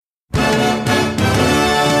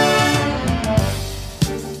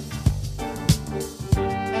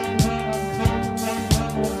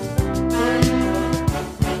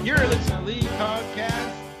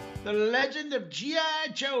Legend of G.I.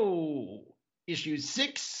 Joe, issues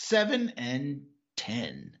 6, 7, and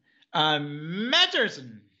 10.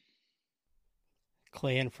 Matterson.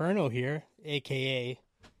 Clay Inferno here, a.k.a.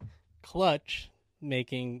 Clutch,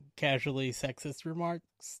 making casually sexist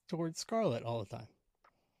remarks towards Scarlet all the time.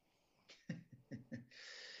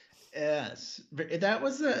 Yes, that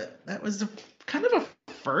was a kind of a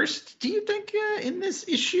first. Do you think in this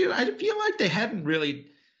issue? I feel like they hadn't really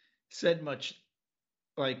said much.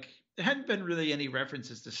 Like there hadn't been really any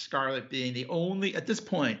references to Scarlet being the only at this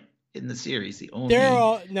point in the series the only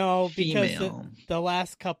because female. the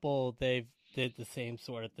last couple they did the same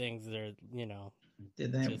sort of things. They're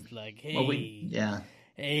Did they just like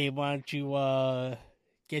hey, why don't you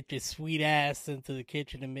get your sweet ass into the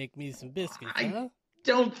kitchen and make me some biscuits? Huh?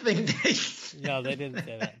 Don't think they. No, they didn't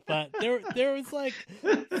say that. But there was like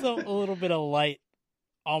a little bit of light,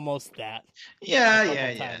 almost that.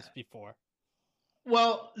 Times before.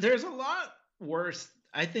 Well, there's a lot worse.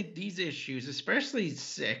 I think these issues, especially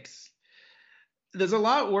 6, there's a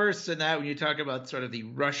lot worse than that when you talk about sort of the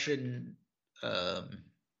Russian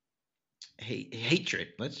hatred.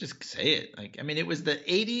 Let's just say it. Like, I mean, it was the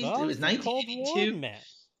 80s. Well, it was 1982.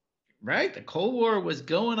 Right? The Cold War was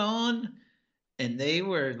going on. And they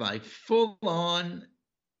were like full on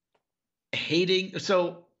hating.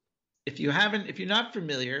 So if you're not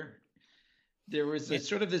familiar, there was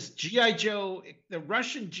sort of this G.I. Joe, the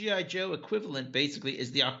Russian G.I. Joe equivalent basically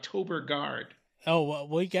is the October Guard. Oh, well,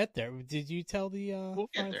 we'll get there. Did you tell the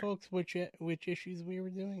fine folks which issues we were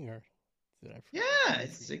doing, or did I forget? Yeah,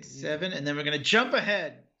 it's 6, 7, and then we're going to jump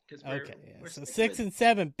ahead. We're so 6 and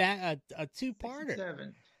 7, a two-parter.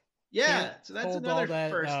 7. Yeah, so that's another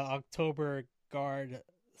first. October Guard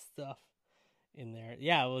stuff in there.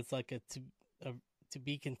 Yeah, it was like a to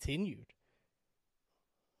be continued.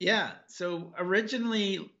 Yeah, so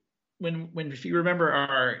originally when if you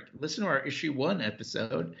remember listen to our issue 1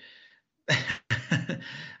 episode,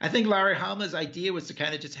 I think Larry Hama's idea was to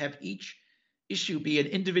kind of just have each issue be an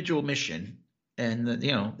individual mission, and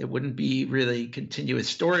it wouldn't be really continuous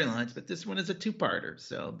storylines, but this one is a two-parter.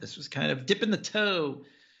 So this was kind of dipping the toe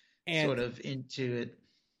sort of into it.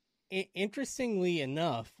 Interestingly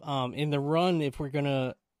enough, in the run, if we're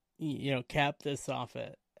gonna, cap this off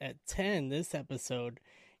at 10 this episode,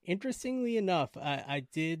 interestingly enough, I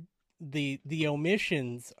did the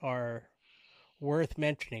omissions are worth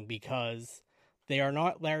mentioning because they are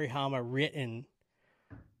not Larry Hama written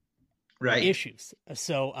issues.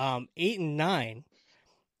 So 8 and 9,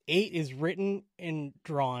 8 is written and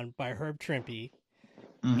drawn by Herb Trimpe,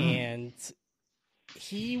 and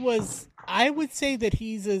I would say that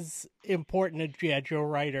he's as important a G.I. Joe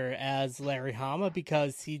writer as Larry Hama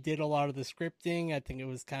because he did a lot of the scripting. I think it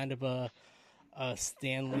was kind of a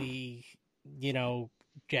Stanley,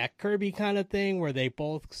 Jack Kirby kind of thing where they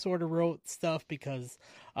both sort of wrote stuff because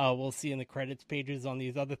we'll see in the credits pages on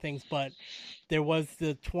these other things. But there was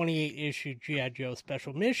the 28 issue G.I. Joe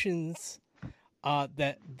Special Missions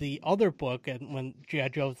that the other book, and when G.I.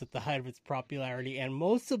 Joe was at the height of its popularity, and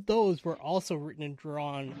most of those were also written and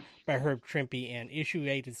drawn by Herb Trimpe, and issue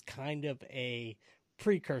 8 is kind of a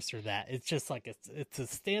precursor to that. It's just like it's a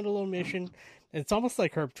standalone mission. It's almost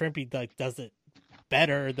like Herb Trimpe does it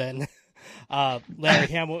better than Larry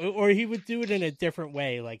Hama, or he would do it in a different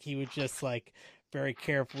way. Like he would just like very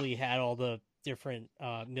carefully had all the different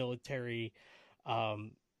military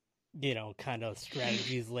kind of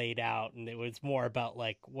strategies laid out, and it was more about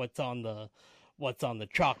like what's on the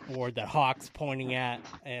chalkboard that Hawk's pointing at,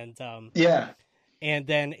 and and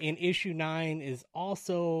then in issue 9 is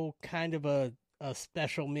also kind of a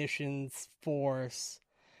special missions force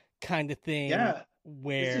kind of thing. Yeah,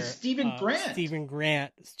 where this is Stephen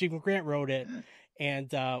Grant wrote it,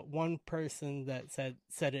 and one person that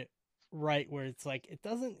said it right, where it's like it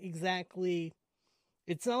doesn't exactly.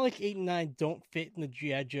 It's not like 8 and 9 don't fit in the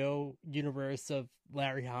G.I. Joe universe of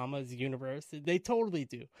Larry Hama's universe. They totally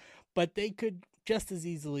do. But they could just as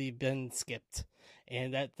easily been skipped.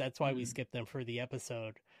 And that's why we skipped them for the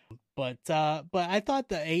episode. But I thought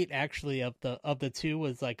the 8 actually of the 2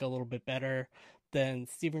 was like a little bit better than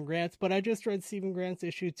Stephen Grant's. But I just read Stephen Grant's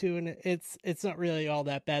issue 2, and it's not really all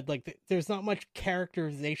that bad. Like there's not much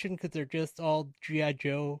characterization because they're just all G.I.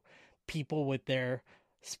 Joe people with their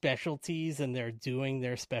specialties, and they're doing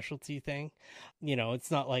their specialty thing.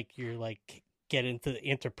 It's not like you're like get into the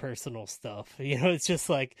interpersonal stuff. It's just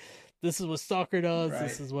like this is what Stalker does, right.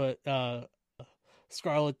 This is what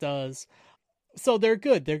Scarlet does. So they're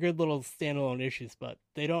good little standalone issues, but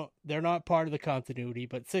they're not part of the continuity.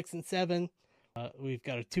 But 6 and 7, we've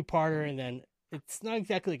got a two-parter, and then it's not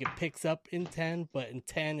exactly like it picks up in 10, but in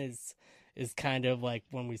 10 is kind of like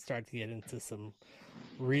when we start to get into some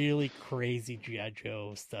really crazy G.I.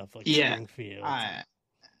 Joe stuff like Springfield.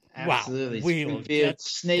 Absolutely. Wow, Springfield,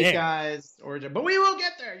 Snake Eyes, Origin. But we will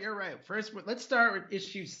get there. You're right. First, let's start with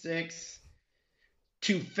issue 6.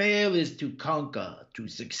 To fail is to conquer. To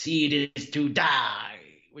succeed is to die.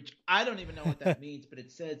 Which I don't even know what that means, but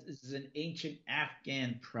it says this is an ancient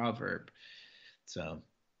Afghan proverb. So,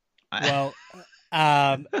 it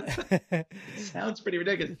sounds pretty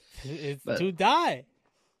ridiculous. It's to die.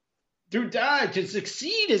 To die. To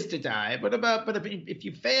succeed is to die. But if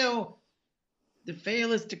you fail, the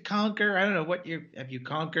fail is to conquer. I don't know have you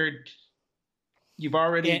conquered? You've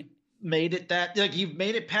already made it you've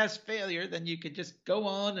made it past failure. Then you could just go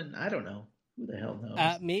on, and I don't know. Who the hell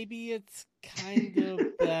knows? Maybe it's kind of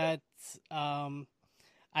that.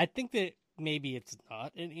 I think that maybe it's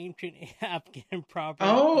not an ancient Afghan proverb.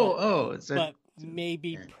 But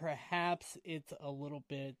maybe perhaps it's a little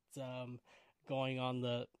bit going on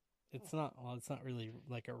the. It's not really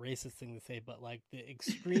like a racist thing to say, but like the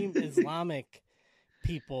extreme Islamic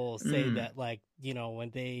people say that, like, you know, when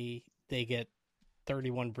they get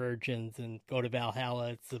 31 virgins and go to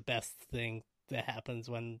Valhalla, it's the best thing that happens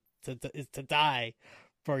is to die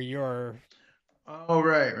for your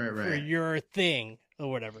for your thing or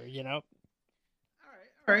whatever, you know.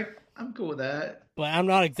 All right, I'm cool with that. But I'm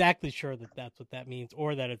not exactly sure that that's what that means,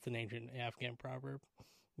 or that it's an ancient Afghan proverb.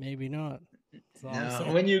 Maybe not.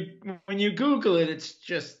 No, when you Google it, it's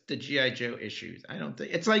just the G.I. Joe issues. I don't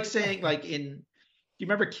think it's like saying like do you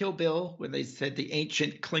remember Kill Bill when they said the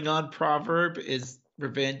ancient Klingon proverb is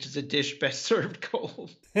revenge is a dish best served cold?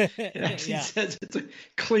 It actually says it's a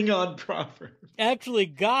Klingon proverb. Actually,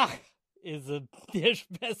 God is a dish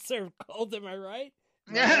best served cold. Am I right?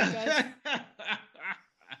 Yeah.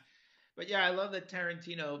 But yeah, I love that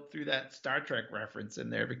Tarantino threw that Star Trek reference in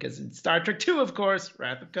there, because in Star Trek 2, of course,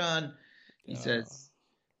 Wrath of Khan, he says,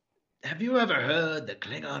 "Have you ever heard the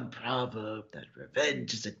Klingon proverb that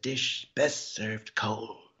revenge is a dish best served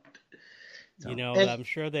cold?" So, you know, I'm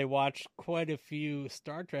sure they watched quite a few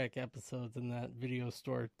Star Trek episodes in that video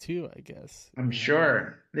store too, I guess. I'm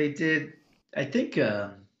sure they did. I think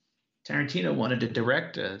Tarantino wanted to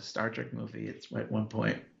direct a Star Trek movie at one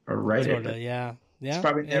point, or write it. Yeah. It's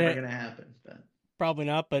probably never going to happen. But. Probably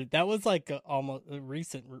not, but that was like almost a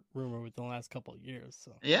recent rumor within the last couple of years.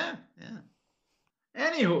 So. Yeah.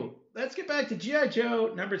 Anywho, let's get back to G.I.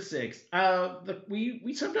 Joe number 6.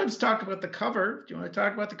 We sometimes talk about the cover. Do you want to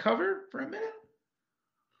talk about the cover for a minute?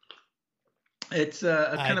 It's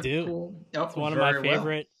a kind of cool. It's one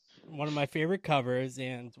of my favorite covers,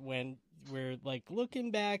 and when we're like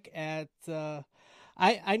looking back at,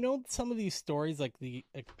 I know some of these stories, like the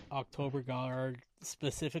October Guard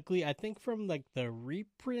specifically. I think from like the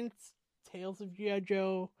reprints, Tales of G.I.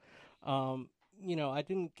 Joe. You know, I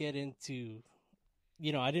didn't get into.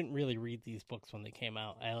 You know, I didn't really read these books when they came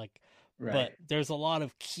out. But there's a lot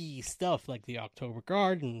of key stuff like the October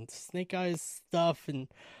Guard and Snake Eyes stuff and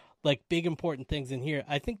like big important things in here.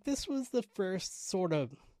 I think this was the first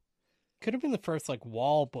could have been the first like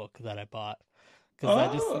wall book that I bought, because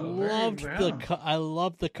I just I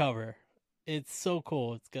love the cover. It's so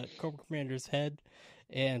cool. It's got Cobra Commander's head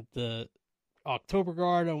and the October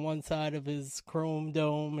Guard on one side of his chrome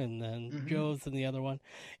dome, and then Joe's in the other one.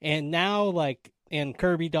 And now and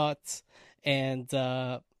Kirby dots, and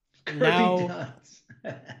now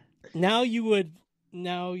you would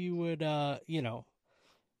you know,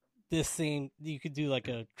 this scene, you could do like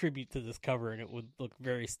a tribute to this cover and it would look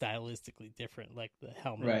very stylistically different. Like the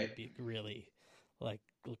helmet would be really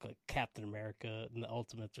look like Captain America and the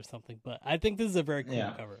Ultimates or something. But I think this is a very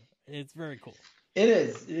cool cover. It's very cool. It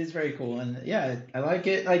is very cool, and yeah, I like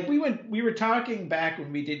it. Like we were talking back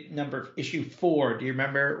when we did issue 4. Do you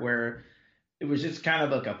remember where it was just kind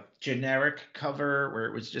of like a generic cover where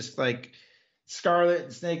it was just like Scarlet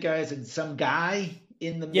and Snake Eyes and some guy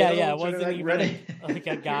in the middle? Yeah, it wasn't even like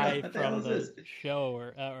a guy from the show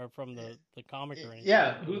or from the comic or anything.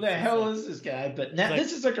 Yeah, who the hell is this guy? But now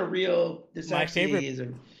this is like a real. This my actually favorite is a.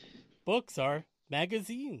 Books are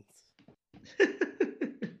magazines.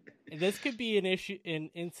 This could be an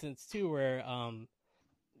instance too where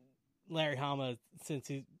Larry Hama, since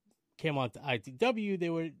he came on to IDW, they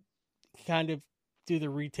would kind of do the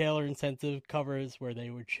retailer incentive covers where they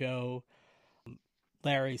would show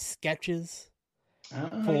Larry's sketches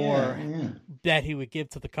that he would give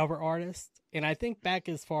to the cover artist. And I think back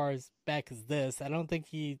as this, I don't think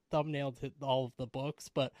he thumbnailed all of the books,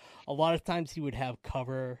 but a lot of times he would have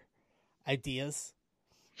cover ideas.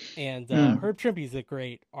 And Herb Trimpe's a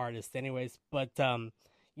great artist anyways, but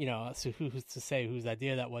you know, so who's to say whose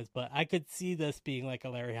idea that was? But I could see this being like a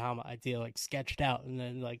Larry Hama idea, like sketched out, and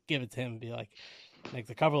then like give it to him and be like, make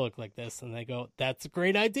the cover look like this, and they go, "That's a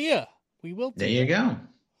great idea. We will." There you go.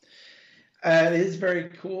 It is very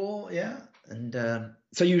cool, yeah. And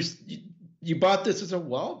so you bought this as a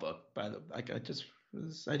wall book, by the like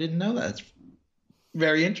I didn't know that. It's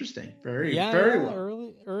very interesting. Very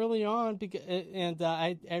well. Early on, and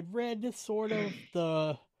I'd read sort of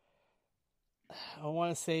the, I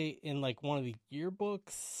want to say in like one of the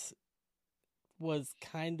yearbooks was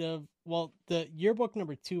kind of, well, the yearbook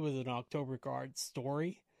number 2 was an October Guard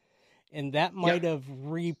story, and that might have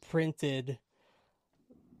reprinted.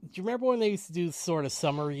 Do you remember when they used to do sort of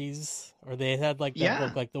summaries, or they had like that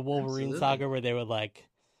book, like the Wolverine saga, where they would like,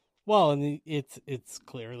 well, and it's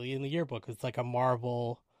clearly in the yearbook. It's like a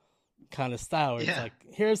Marvel kind of style. It's like,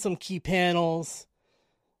 here's some key panels.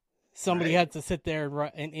 Somebody had to sit there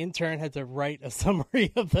and an intern had to write a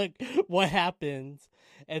summary of like what happens,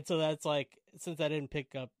 and so that's like, since I didn't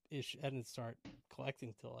pick up I didn't start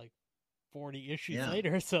collecting till like 40 issues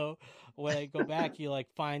later. So when I go back, you like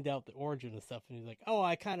find out the origin of stuff, and you're like, oh,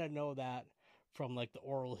 I kind of know that from like the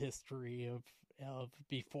oral history of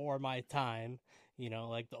before my time,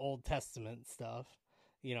 like the Old Testament stuff,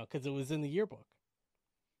 because it was in the yearbook.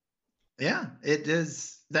 Yeah, it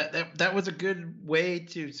is. That was a good way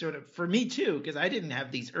to sort of, for me too, because I didn't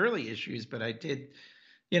have these early issues, but I did,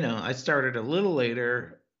 I started a little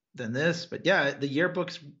later than this, but yeah, the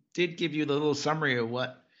yearbooks did give you the little summary of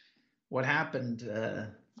what happened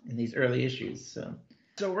in these early issues.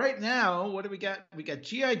 So right now, what do we got? We got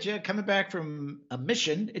G.I. Joe coming back from a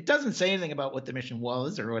mission. It doesn't say anything about what the mission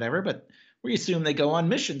was or whatever, but we assume they go on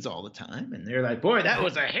missions all the time, and they're like, boy, that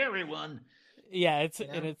was a hairy one. Yeah,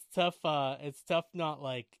 and it's tough. It's tough not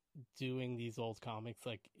like doing these old comics,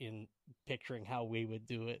 like in picturing how we would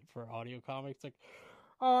do it for audio comics. Like,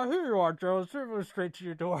 oh, here you are, Joe. It's straight to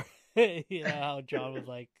your door. How John would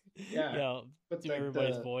like, do like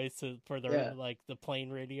everybody's voice for their like the plane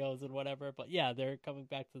radios and whatever. But yeah, they're coming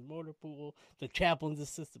back to the motor pool, the chaplain's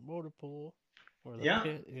assistant motor pool, where the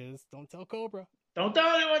pit is. Don't tell Cobra. Don't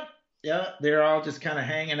tell anyone. Yeah, they're all just kind of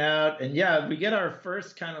hanging out, and we get our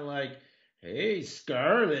first kind of like, hey,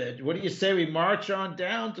 Scarlet, what do you say we march on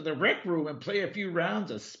down to the rec room and play a few rounds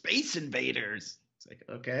of Space Invaders? It's like,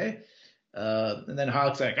 okay. And then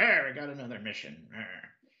Hawk's like, we got another mission.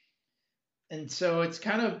 And so it's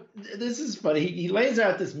kind of, this is funny. He lays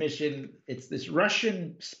out this mission. It's this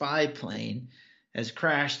Russian spy plane has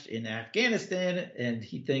crashed in Afghanistan, and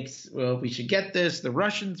he thinks, well, we should get this. The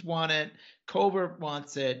Russians want it. Cobra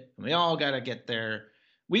wants it. And we all got to get there.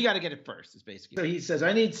 We got to get it first, is basically. So he says,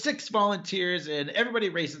 I need 6 volunteers, and everybody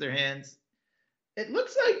raises their hands. It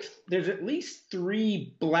looks like there's at least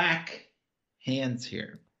 3 black hands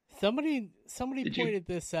here. Somebody pointed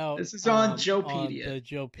this out. This is on Joepedia. On the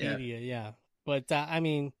Joepedia, yeah. But I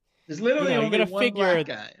mean, there's literally only one black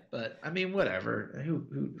guy. But I mean, whatever.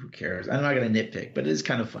 Who cares? I'm not going to nitpick, but it is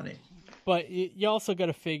kind of funny. But you also got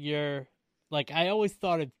to figure, like, I always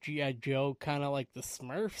thought of G.I. Joe kind of like the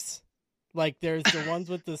Smurfs. Like, there's the ones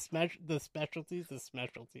with the specialties.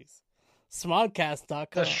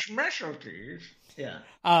 Smodcast.com. The specialties. Yeah.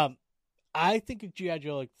 I think of G.I.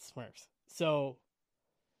 Joe like the Smurfs. So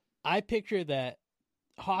I picture that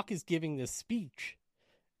Hawk is giving this speech,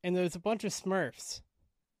 and there's a bunch of Smurfs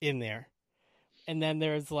in there. And then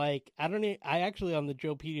there's like, I actually, on the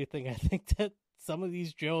Joepedia thing, I think that some of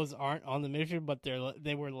these Joes aren't on the mission, but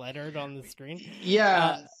they were lettered on the screen.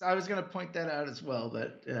 Yeah, I was going to point that out as well,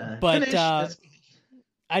 but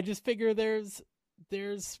I just figure there's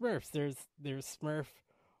Smurfs. There's Smurf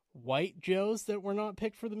white Joes that were not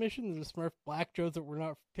picked for the mission. There's Smurf black Joes that were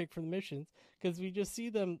not picked for the missions, because we just see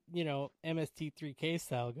them, MST3K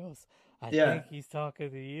style goes, I think he's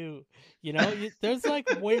talking to you. There's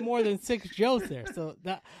like way more than 6 Joes there. So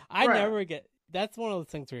that never get. That's one of those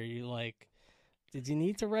things where you like, did you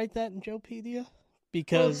need to write that in Joepedia?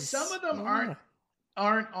 Because some of them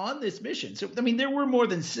aren't on this mission. So I mean, there were more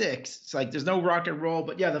than 6. It's like there's no rock and roll.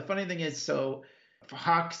 But yeah, the funny thing is, so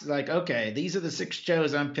Hawk's like, okay, these are the 6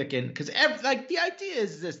 Joes I'm picking, because the idea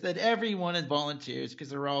is this, that everyone is volunteers because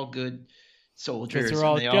they're all good soldiers. They're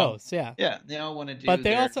all Joes, yeah. Yeah, they all want to do. But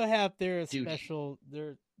they also have their special,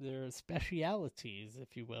 their specialities,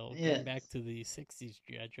 if you will, going back to the '60s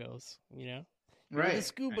G.I. Joes. You're the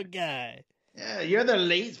scuba guy. Yeah, you're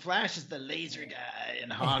the Flash is the laser guy,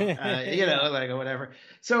 and Hawk, like or whatever.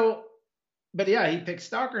 So, but yeah, he picks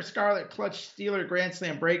Stalker, Scarlet, Clutch, Stealer, Grand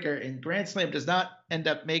Slam, Breaker, and Grand Slam does not end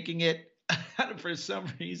up making it for some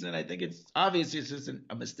reason. I think it's just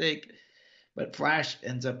a mistake. But Flash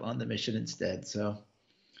ends up on the mission instead. So,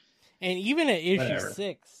 And even at issue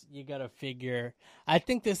 6, you got to figure. I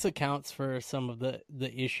think this accounts for some of the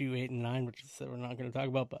issue 8 and 9, which is we're not going to talk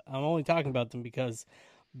about. But I'm only talking about them because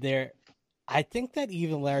they're. I think that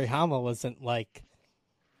even Larry Hama wasn't like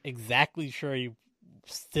exactly sure he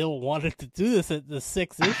still wanted to do this at the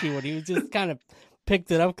 6th issue when he was just kind of picked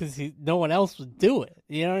it up because no one else would do it.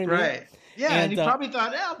 You know what I mean? Right. Yeah, and he probably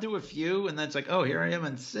thought, I'll do a few, and then it's like, oh, here I am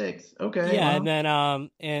in 6. Okay. Yeah, well. And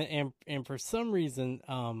then and for some reason,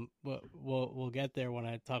 we'll get there when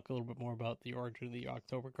I talk a little bit more about the origin of the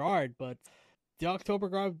October Guard. But the October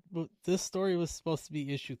Guard, this story was supposed to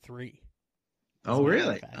be issue 3. Oh,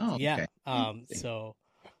 really? Oh, yeah. Okay. So,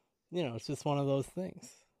 it's just one of those things.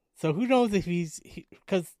 So who knows if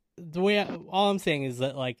because the way all I'm saying is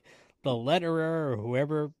that like the letterer or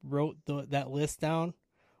whoever wrote that list down.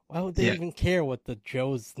 Why would they even care what the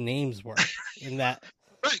Joe's names were in that?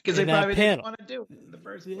 Right, because they probably didn't want to do it in the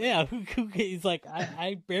first place. Yeah, he's like,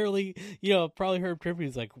 I barely, probably heard Trippy.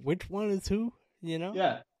 He's like, which one is who?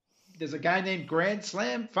 Yeah. There's a guy named Grand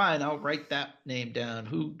Slam. Fine, I'll write that name down.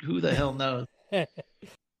 Who the hell knows? This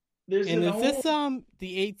the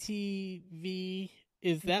ATV?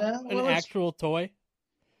 Is that an actual toy?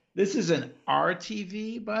 This is an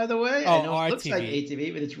RTV, by the way. Oh, I know it looks like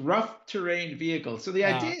ATV, but it's rough terrain vehicle. So the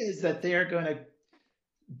idea is that they are going to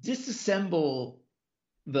disassemble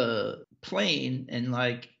the plane and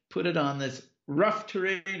like put it on this rough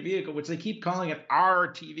terrain vehicle, which they keep calling it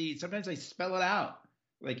RTV. Sometimes they spell it out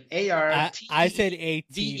like ART. I said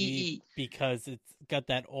ATV because it's got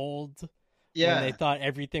that old. Yeah. When they thought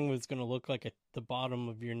everything was going to look like the bottom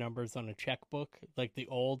of your numbers on a checkbook, like the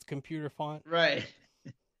old computer font. Right.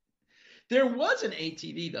 There was an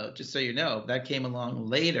ATV though, just so you know, that came along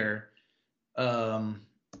later.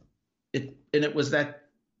 It was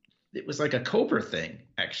like a Cobra thing,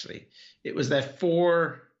 actually. It was that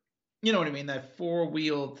you know what I mean, that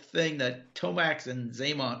 4-wheeled thing that Tomax and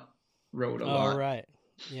Zaymont rode a lot. Oh, right.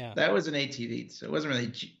 Yeah. That was an ATV, so it wasn't really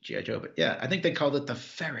G.I. Joe, but yeah, I think they called it the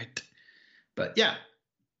Ferret. But yeah,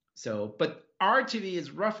 but RTV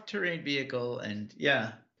is rough terrain vehicle, and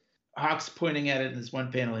yeah, Hawk's pointing at it in this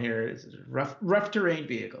one panel here. It's a rough terrain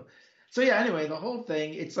vehicle. So yeah, anyway, the whole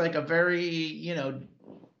thing, it's like a very,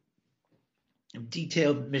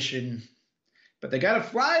 detailed mission, but they got to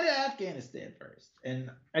fly to Afghanistan first.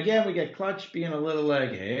 And again, we get Clutch being a little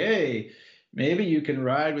like, hey, maybe you can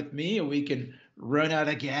ride with me and we can run out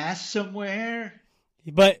of gas somewhere.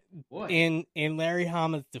 But in Larry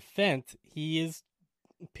Hama's defense, he is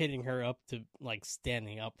pitting her up to like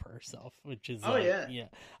standing up for herself, which is yeah.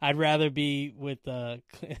 I'd rather be with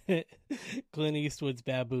Clint Eastwood's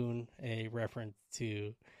baboon, a reference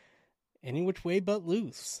to Any Which Way But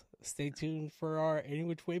Loose. Stay tuned for our Any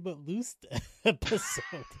Which Way But Loose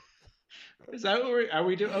episode. Is that what are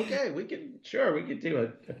we doing? Okay, we can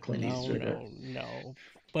do a Clint Eastwood. No.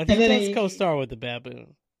 But he does co-star with the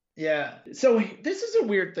baboon. Yeah. So this is a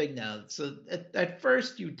weird thing now. So at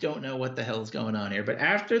first you don't know what the hell is going on here, but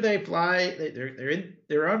after they fly,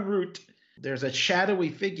 they're en route. There's a shadowy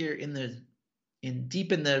figure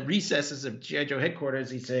deep in the recesses of G.I. Joe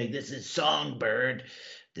headquarters. He's saying, "This is Songbird.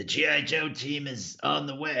 The G.I. Joe team is on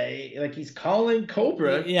the way." Like he's calling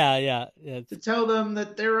Cobra. Yeah. To tell them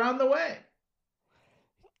that they're on the way.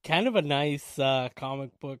 Kind of a nice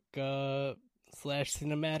comic book /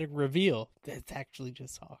 cinematic reveal. It's actually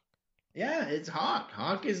just Hawk. Yeah, it's Hawk.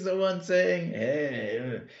 Hawk is the one saying,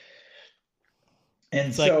 "Hey." And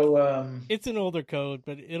it's so it's an older code,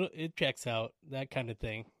 but it checks out, that kind of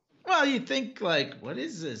thing. Well, you think like, what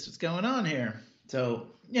is this? What's going on here? So,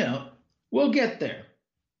 we'll get there.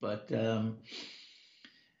 But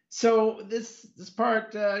so this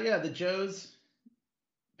part, the Joes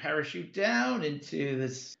parachute down into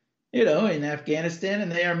this, in Afghanistan,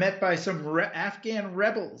 and they are met by some Afghan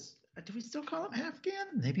rebels. Do we still call them Afghan?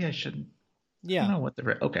 Maybe I shouldn't. Yeah. I don't know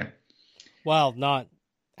what okay. Well, not.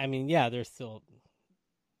 I mean, yeah, they're still.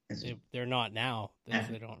 They're not now.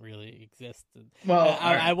 They don't really exist. Well,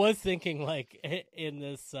 I was thinking like in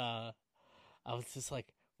this. I was just like,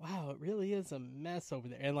 wow, it really is a mess over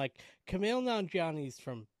there. And like Kumail Nanjiani's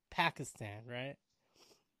from Pakistan, right?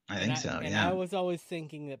 I think so. And I was always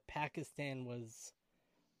thinking that Pakistan was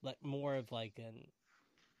like more of like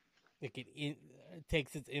it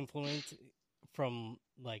takes its influence from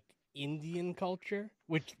like Indian culture,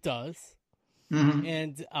 which it does. Mm-hmm.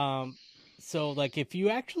 And so like if you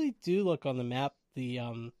actually do look on the map, the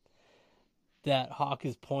that Hawk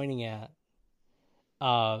is pointing at,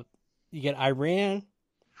 you get Iran,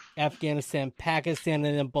 Afghanistan, Pakistan,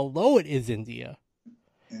 and then below it is India.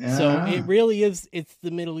 So it really is. It's the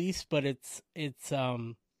Middle East, but it's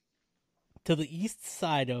to the east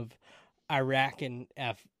side of Iraq and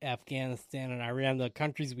Afghanistan and Iran, the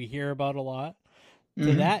countries we hear about a lot. So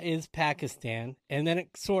Mm-hmm. that is Pakistan. And then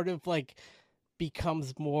it sort of like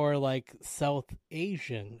becomes more like South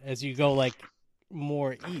Asian as you go like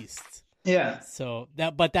more east. Yeah. So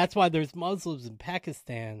but that's why there's Muslims in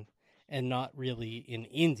Pakistan and not really in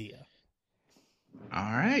India. All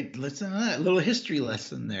right, listen to that little history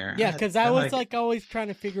lesson there. Yeah, because I was like always trying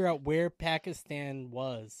to figure out where Pakistan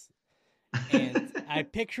was, and I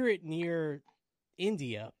picture it near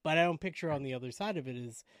India, but I don't picture on the other side of it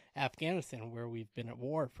is Afghanistan, where we've been at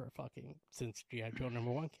war for fucking since G.I. Joe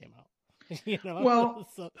 #1 came out. You know?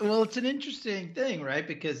 Well, it's an interesting thing, right?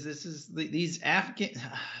 Because this is these Afghan.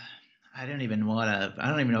 I don't even know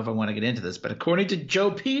if I want to get into this, but according to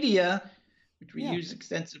Joepedia, which we use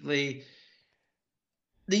extensively,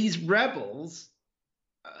 these rebels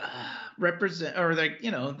represent, or like,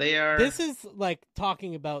 they are. This is like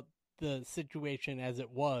talking about the situation as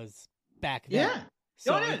it was back then. Yeah.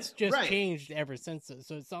 So it's just changed ever since.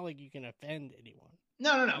 So it's not like you can offend anyone.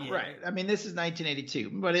 No, yeah. Right. I mean, this is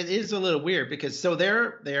 1982, but it is a little weird because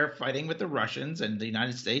they're fighting with the Russians, and the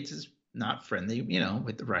United States is not friendly,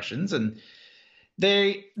 with the Russians, and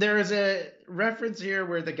there is a reference here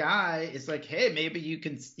where the guy is like, hey, maybe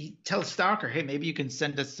he tells Stalker, hey, maybe you can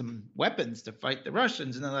send us some weapons to fight the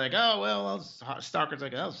Russians. And they're like, oh, well, Stalker's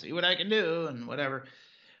like, I'll see what I can do and whatever.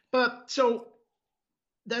 But so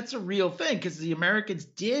that's a real thing because the Americans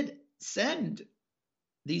did send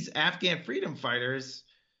these Afghan freedom fighters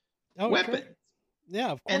weapons. Sure.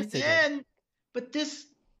 Yeah, of course. But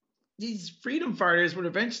these freedom fighters would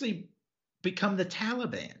eventually become the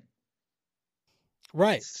Taliban.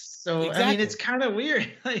 Right. So exactly. I mean, it's kind of weird.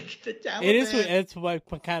 Like the Taliban. It is. It's like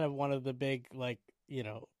kind of one of the big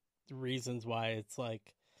reasons why it's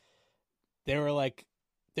like they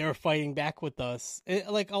were fighting back with us.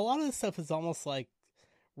 Like a lot of this stuff is almost like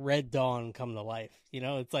Red Dawn come to life.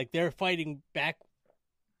 It's like they're fighting back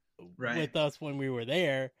with us when we were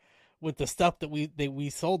there with the stuff that we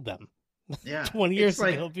sold them. Yeah, 20 years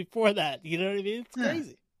ago. Before that, you know what I mean? It's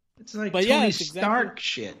crazy. It's like Tony Stark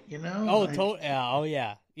shit, Oh, oh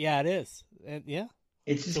yeah, it is. Yeah,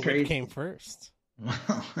 it's just so crazy. What came first?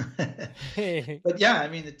 But yeah, I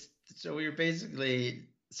mean, so we were basically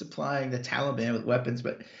supplying the Taliban with weapons,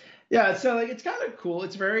 but yeah, so like it's kind of cool.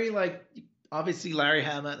 It's very like obviously Larry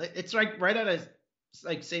Hama. It's like right out of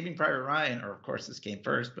like Saving Private Ryan, or of course this came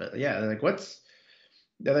first, but yeah, they're like, what's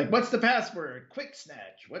the password? Quick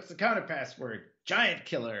snatch. What's the counter password? Giant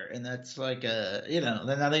killer. And that's like then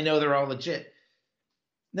now they know they're all legit.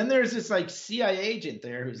 Then there's this like CIA agent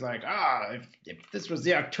there who's like, if this was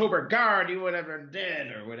the October Guard, you would have been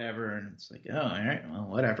dead or whatever. And it's like, oh, all right, well,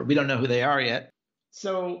 whatever. We don't know who they are yet.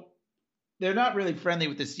 So they're not really friendly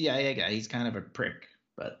with the CIA guy. He's kind of a prick,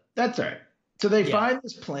 but that's all right. So they find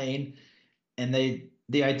this plane, and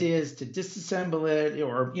the idea is to disassemble it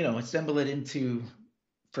or assemble it into.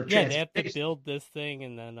 They have to build this thing,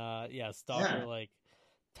 and then Stalker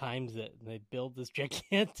times it, and they build this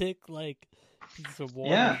gigantic piece of war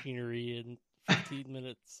machinery in 15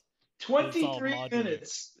 minutes. 23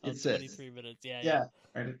 minutes. It says 23 minutes. Yeah,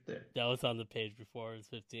 right there. That was on the page before. It was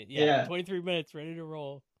 15. Yeah, 23 minutes, ready to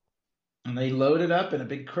roll. And they load it up in a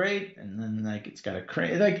big crate, and then it's got a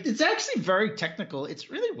crate. It's actually very technical. It's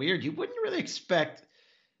really weird. You wouldn't really expect,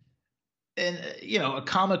 a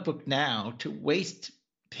comic book now to waste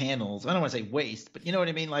panels. I don't want to say waste, but you know what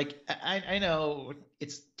I mean? Like I know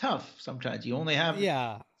it's tough sometimes. You only have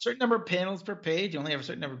a certain number of panels per page. You only have a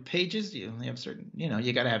certain number of pages. You only have certain,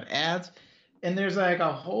 you got to have ads. And there's like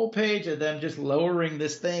a whole page of them just lowering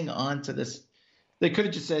this thing onto this. They could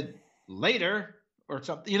have just said later or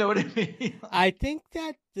something. You know what I mean? I think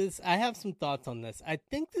that I have some thoughts on this. I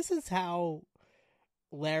think this is how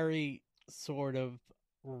Larry sort of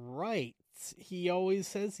writes. He always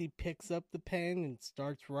says he picks up the pen and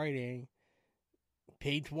starts writing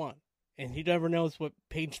page 1, and he never knows what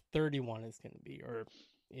page 31 is going to be, or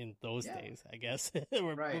in those days, I guess,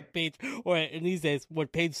 or in these days,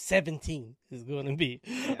 what page 17 is going to be.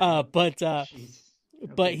 Yeah.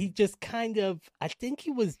 But he just kind of, I think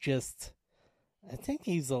he's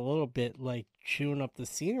a little bit like chewing up the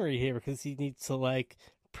scenery here because he needs to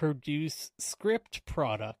produce script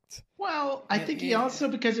product. Well, I think he also,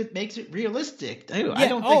 because it makes it realistic. I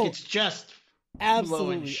don't think it's just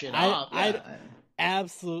blowing shit up.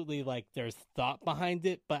 Absolutely, there's thought behind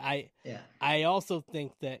it, but I also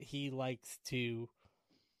think that he likes to.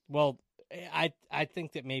 Well, I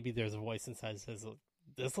think that maybe there's a voice inside that says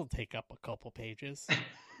this will take up a couple pages.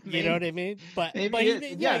 You know what I mean? But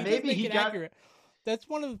maybe he got accurate. That's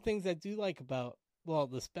one of the things I do like about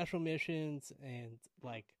the special missions and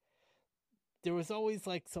there was always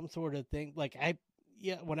like some sort of thing. Like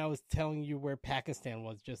when I was telling you where Pakistan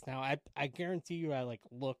was just now, I guarantee you I like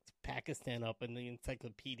looked Pakistan up in the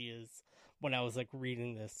encyclopedias when I was like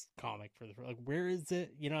reading this comic for the like, where is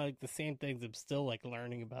it? You know, like the same things I'm still like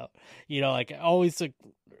learning about. You know, like always like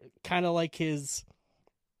kind of like his.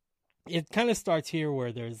 It kind of starts here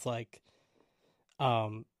where there's like,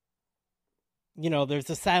 you know, there's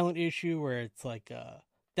a silent issue where it's like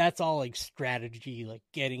that's all like strategy, like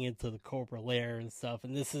getting into the Cobra lair and stuff,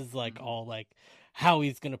 and this is like all like how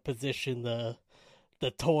he's gonna position the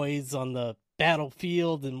toys on the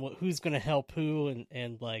battlefield and who's gonna help who,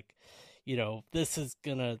 and like, you know, this is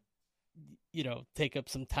gonna, you know, take up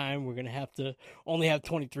some time. We're gonna have to only have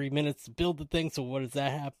 23 minutes to build the thing. So what does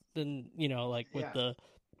that happen? You know, like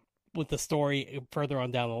with the story further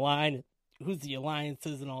on down the line, who's the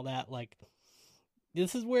alliances and all that. Like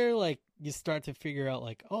this is where like you start to figure out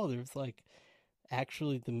like, oh, there's like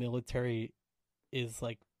actually the military is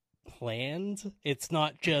like planned. It's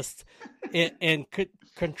not just it, and could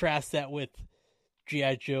contrast that with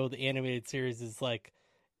G.I. Joe, the animated series is like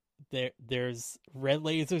there's red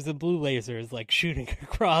lasers and blue lasers like shooting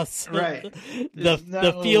across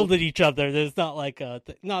the field at each other. There's not like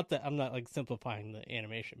not that I'm not like simplifying the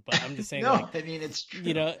animation, but I'm just saying no, like, I mean it's true.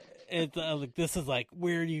 You know, it's like this is like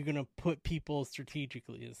where are you gonna put people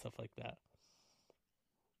strategically and stuff like that.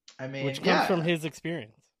 I mean, which comes from his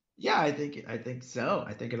experience. Yeah, I think so.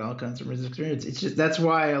 I think it all comes from his experience. It's just that's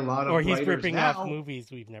why a lot of he's ripping off movies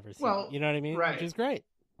we've never seen. Well, you know what I mean? Right. Which is great.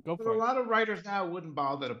 Go for it. A lot of writers now wouldn't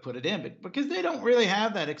bother to put it in, because they don't really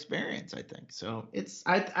have that experience, I think. So it's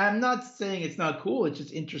I'm not saying it's not cool. It's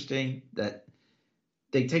just interesting that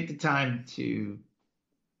they take the time to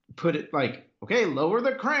put it like, okay, lower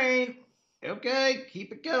the crane. Okay,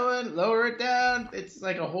 keep it going. Lower it down. It's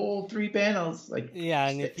like a whole 3 panels. Like, yeah,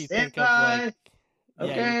 and if you think of like,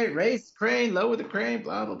 okay, raise the crane, lower the crane,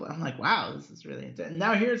 blah blah blah. I'm like, wow, this is really intense. And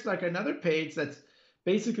now here's like another page that's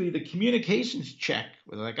basically the communications check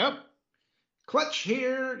with like, oh, clutch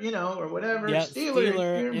here, you know, or whatever. Yeah,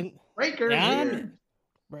 Steeler here, breaker here.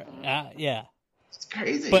 Yeah, it's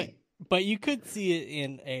crazy. But you could see it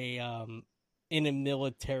in a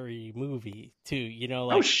military movie too. You know,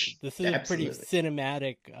 like this is absolutely. A pretty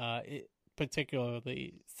cinematic,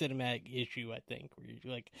 particularly cinematic issue. I think where you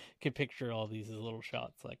like can picture all these little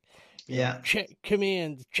shots, like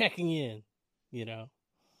command checking in. You know.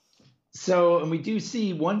 So, and we do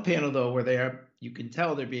see one panel though where you can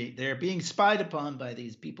tell they're being spied upon by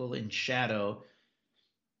these people in shadow.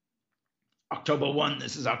 October 1,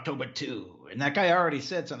 this is October 2. And that guy already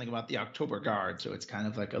said something about the October Guard, so it's kind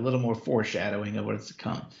of like a little more foreshadowing of what's to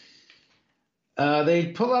come. They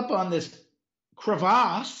pull up on this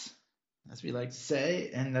crevasse, as we like to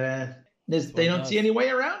say, and they don't see any way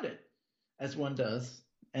around it, as one does.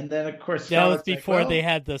 And then, of course, that was before they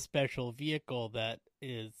had the special vehicle that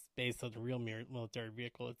is based on the real military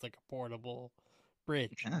vehicle. It's like a portable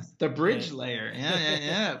bridge. Yeah, the bridge layer.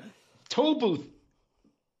 Yeah. Toll booth.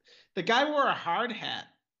 The guy wore a hard hat.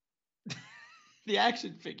 The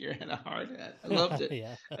action figure had a hard hat. I loved it.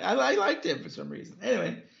 Yeah. I liked it for some reason.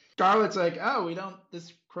 Anyway, Scarlett's like, oh,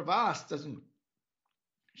 this crevasse doesn't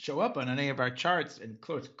show up on any of our charts. And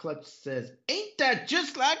Clutch says, ain't that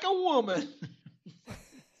just like a woman?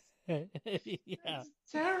 Yeah. It's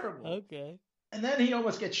terrible. Okay. And then he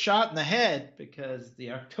almost gets shot in the head because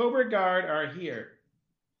the October Guard are here.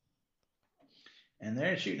 And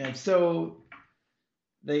they're shooting him. So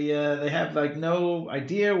they have like no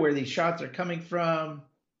idea where these shots are coming from.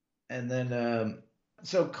 And then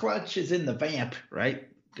so Clutch is in the Vamp, right?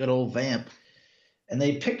 Good old Vamp. And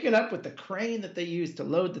they pick it up with the crane that they use to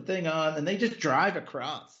load the thing on, and they just drive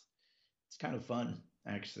across. It's kind of fun,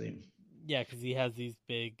 actually. Yeah, because he has these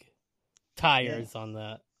big tires on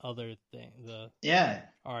the other thing, the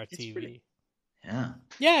RTV.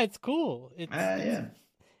 Yeah, it's cool. It's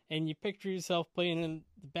and you picture yourself playing in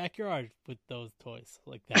the backyard with those toys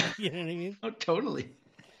like that. You know what I mean? Oh, totally.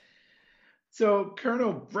 So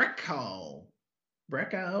Colonel Breckow,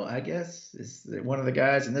 I guess, is one of the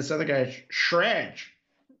guys, and this other guy is Shredge.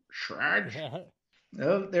 Yeah.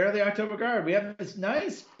 Oh, they're the October Guard. We have this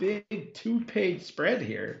nice big 2-page spread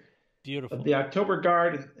here. Beautiful. Of the October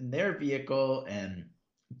Guard in their vehicle and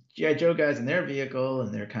G.I. Joe guys in their vehicle,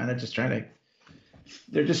 and they're kind of just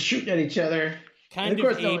they're just shooting at each other. Kind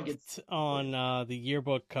of aped on the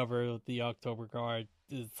yearbook cover of the October Guard.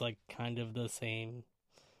 It's like kind of the same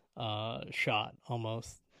shot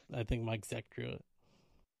almost. I think Mike Zeck drew it.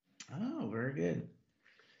 Oh, very good.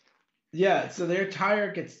 Yeah, so their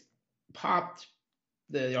tire gets popped.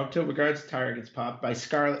 The October Guard's tire gets popped by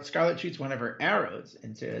Scarlet. Scarlet shoots one of her arrows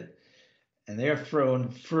into it. and they're thrown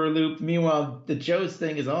for a loop. Meanwhile, the Joes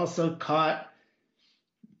thing is also caught,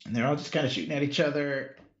 and they're all just kind of shooting at each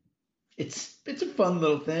other. It's a fun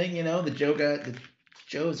little thing, the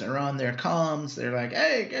Joes are on their comms. They're like,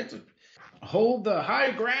 "Hey, get to hold the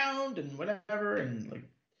high ground and whatever," and like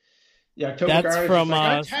the October Guard is just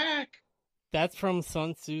like, "Attack!" That's from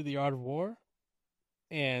Sun Tzu: The Art of War,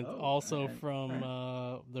 and also from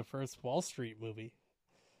the first Wall Street movie.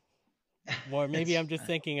 Or maybe I'm just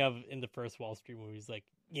thinking of in the first Wall Street movies, like,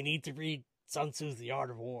 you need to read Sun Tzu's The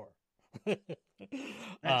Art of War. But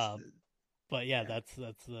yeah, that's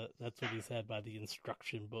what he said by the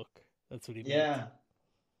instruction book. That's what he meant. Yeah.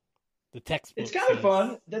 The textbook. It's kind of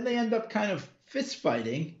fun. Then they end up kind of fist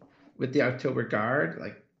fighting with the October Guard,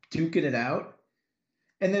 like duking it out.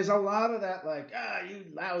 And there's a lot of that, like, you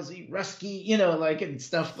lousy Rusky, like, and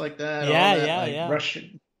stuff like that. Yeah,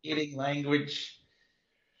 Russian eating language.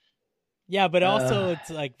 Yeah, but also it's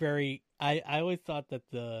like very. I always thought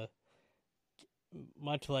that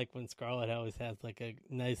much like when Scarlett always has like a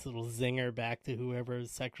nice little zinger back to whoever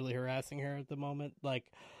is sexually harassing her at the moment, like.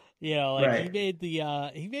 Right. he made the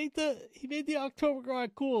October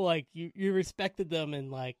Guard cool. Like you respected them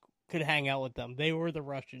and like could hang out with them. They were the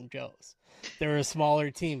Russian Joes. They were a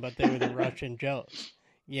smaller team, but they were the Russian Joes.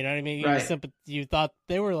 You know what I mean? Right. You thought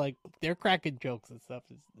they were like they're cracking jokes and stuff.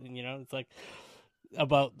 It's like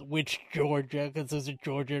about which Georgia, because there's a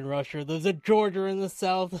Georgia in Russia. There's a Georgia in the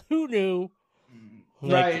South. Who knew?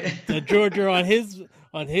 Like, right. The Georgia on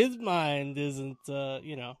his mind isn't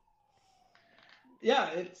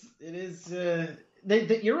Yeah, it is.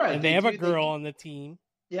 You're right. And they have a girl on the team.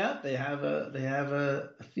 Yeah, they have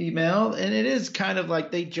a female, and it is kind of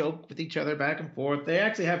like they joke with each other back and forth. They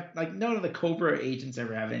actually have like none of the Cobra agents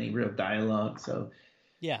ever have any real dialogue. So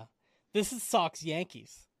yeah, this is Sox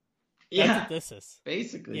Yankees. That's what this is.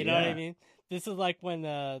 Basically, you know what I mean? This is like when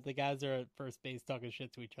the guys are at first base talking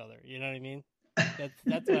shit to each other. You know what I mean?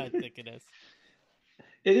 That's what I think it is.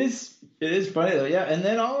 It is funny though, yeah. And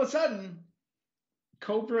then all of a sudden,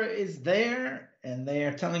 Cobra is there, and they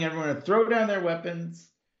are telling everyone to throw down their weapons.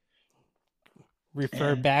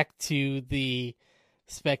 Refer back to the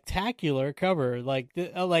spectacular cover, like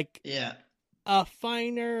a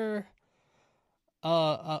finer,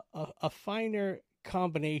 a finer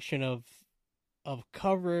combination of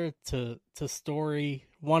cover to story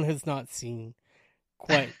one has not seen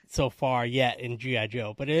quite so far yet in G.I.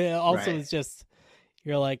 Joe, but it also is just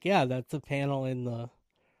you're like, yeah, that's a panel in the.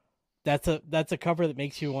 That's a cover that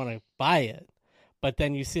makes you want to buy it, but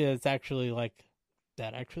then you see it's actually like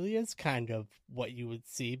that actually is kind of what you would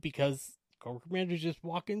see because Cobra Commander's just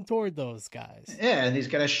walking toward those guys. Yeah, and he's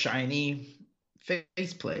got a shiny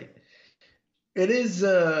faceplate. It is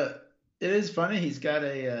funny. He's got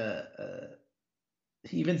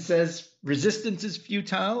he even says resistance is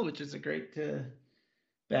futile, which is a great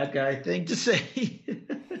bad guy thing to say.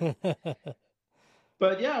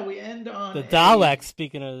 But yeah, we end on the Daleks.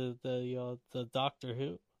 Speaking of the Doctor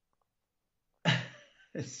Who,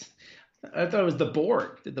 I thought it was the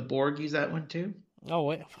Borg. Did the Borg use that one too? Oh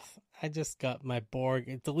wait, I just got my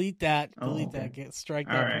Borg. Delete that. That. Strike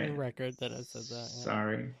that from the record that I said that. Yeah.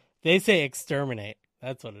 Sorry. They say exterminate.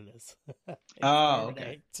 That's what it is. Oh,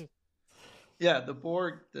 okay. Yeah, the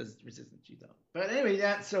Borg does resistance futile. But anyway,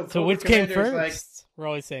 So which came first? We're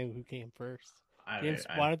always saying who came first. Why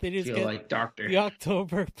don't they just get like Doctor the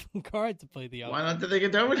October Guard to play the October? Why don't they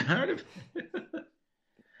get October Guard?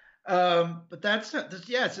 But that's so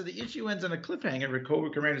the issue ends on a cliffhanger with Cobra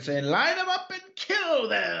Commander saying, "Line them up and kill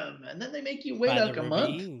them," and then they make you wait like a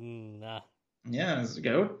month. Yeah, let's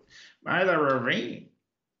go by the ravine.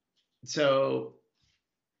 So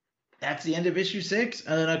that's the end of issue 6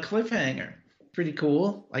 on a cliffhanger. Pretty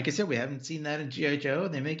cool. Like I said, we haven't seen that in G.I. Joe.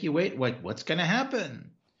 They make you wait. Like, what's going to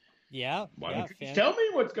happen? Yeah. Why don't you tell me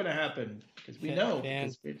what's going to happen? Because we know.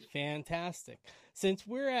 Fantastic. Since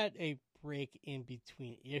we're at a break in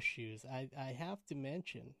between issues, I have to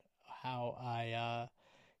mention how I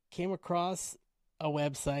came across a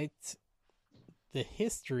website, the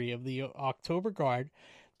history of the October Guard.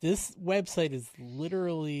 This website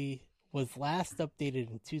was last updated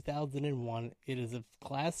in 2001. It is a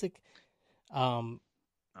classic,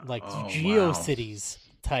 GeoCities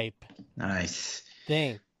type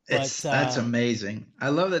thing. That's amazing. I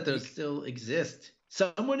love that those still exist.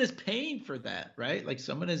 Someone is paying for that, right? Like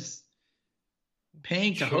someone is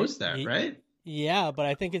paying to host that, right? Yeah, but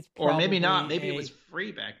I think it's probably... Or maybe not. Maybe it was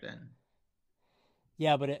free back then.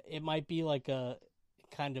 Yeah, but it might be like a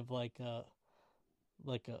kind of like a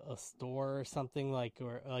store or something,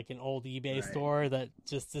 or like an old eBay store that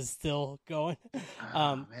just is still going.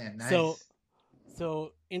 Man, nice.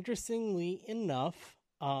 So interestingly enough,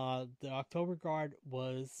 the October Guard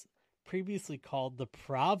was previously called the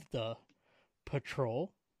Pravda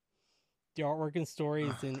Patrol. The artwork and story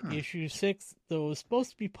is in issue 6, though it was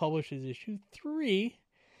supposed to be published as issue 3,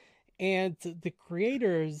 and the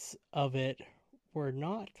creators of it were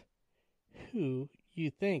not who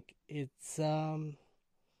you think. It's I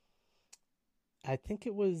think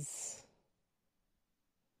it was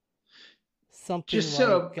something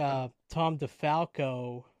like Tom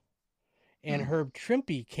DeFalco and Herb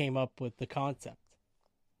Trimpe came up with the concept.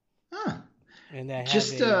 And that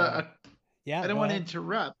I don't want to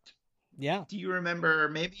interrupt. Yeah. Do you remember,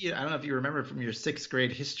 maybe, I don't know if you remember from your 6th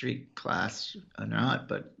grade history class or not,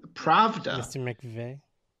 but Pravda. Mr. McVeigh.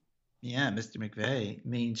 Yeah, Mr. McVeigh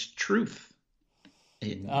means truth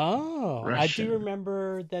in Russian. I do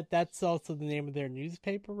remember that that's also the name of their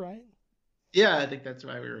newspaper, right? Yeah, I think that's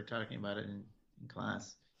why we were talking about it in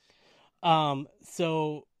class.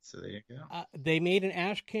 So there you go. They made an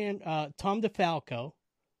ashcan, Tom DeFalco,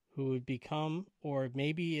 who would become, or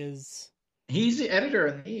maybe is... He's the editor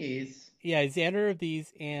of these. Yeah, he's the editor of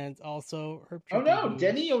these, and also Herb Trimpe. Oh no,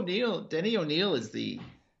 Denny O'Neil. Denny O'Neil is the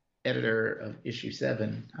editor of issue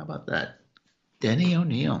 7. How about that? Denny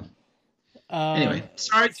O'Neil. Anyway,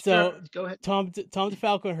 sorry. So go ahead. Tom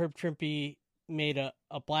DeFalco and Herb Trimpe made a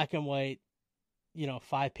black and white,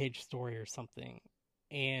 5-page story or something,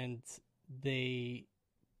 and they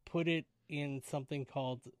put it in something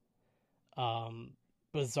called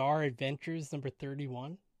Bizarre Adventures number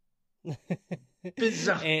 31.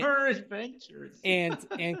 Bizarre Adventures. and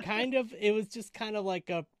kind of, it was just kind of like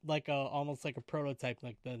a almost like a prototype.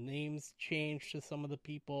 Like the names changed to some of the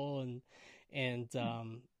people,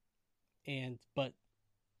 but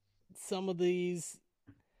some of these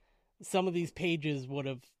pages would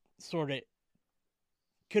have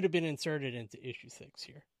could have been inserted into issue 6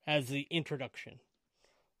 here as the introduction.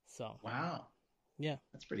 So wow, yeah,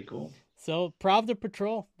 that's pretty cool. So Pravda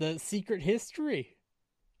Patrol, the secret history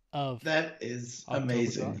of that is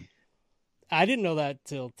amazing. Guard. I didn't know that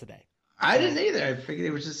till today. I didn't either. I figured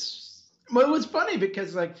it was just, well, it was funny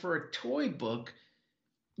because like for a toy book,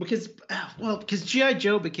 because G.I.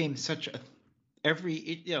 Joe became such a,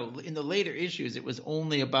 in the later issues, it was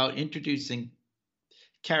only about introducing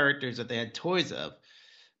characters that they had toys of.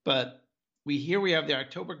 But we have the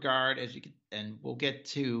October Guard, and we'll get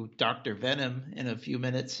to Dr. Venom in a few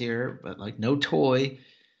minutes here, but like no toy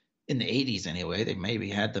in the 80s anyway. They maybe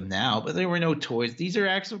had them now, but there were no toys. These are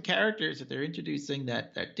actual characters that they're introducing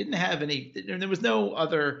that didn't have any, there was no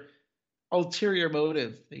other ulterior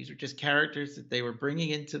motive. These are just characters that they were bringing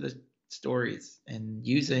into the stories and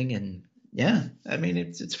using, and yeah, I mean,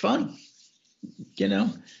 it's fun,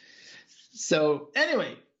 So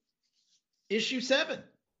anyway, issue 7.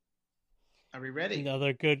 Are we ready?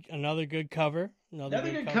 Another good cover. Another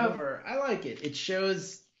good cover. I like it. It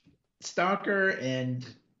shows Stalker and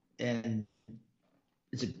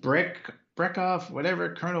is it Breckhoff,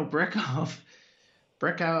 whatever, Colonel Breckhoff,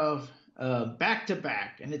 back to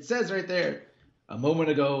back. And it says right there, a moment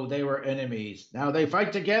ago they were enemies. Now they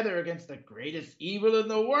fight together against the greatest evil in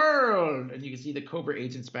the world. And you can see the Cobra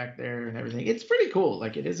agents back there and everything. It's pretty cool.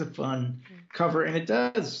 Like, it is a fun cover, and it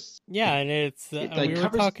does. Yeah, and it's we were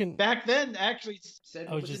talking back then. Actually, said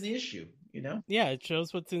what was in the issue. Yeah, it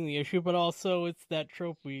shows what's in the issue, but also it's that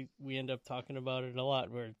trope we end up talking about it a lot,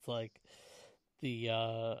 where it's like the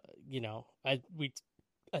I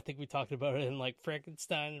think we talked about it in like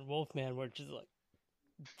Frankenstein and Wolfman, where it's just like,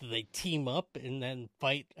 do they team up and then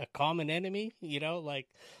fight a common enemy? Like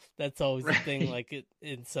that's always the thing. Like it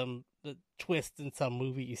in the twist in some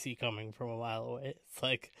movie you see coming from a mile away. It's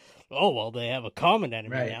like, oh well, they have a common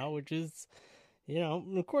enemy now, which is,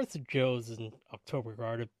 and of course the Joes and October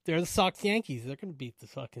Guard, they're the Sox Yankees. They're gonna beat the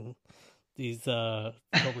fucking these Cobra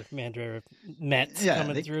Commander Mets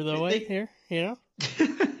coming through the way here.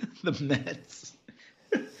 The Mets.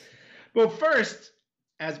 Well, first,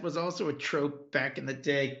 as was also a trope back in the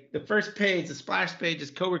day, the first page, the splash page, is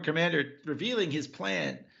Cobra Commander revealing his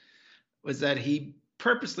plan was that he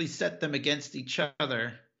purposely set them against each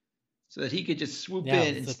other so that he could just swoop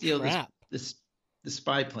in and steal the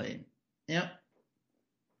spy plane. Yep.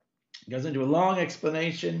 Goes into a long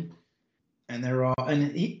explanation, and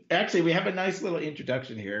we have a nice little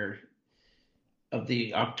introduction here of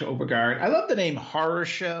the October Guard. I love the name Horror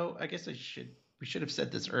Show. I guess we should have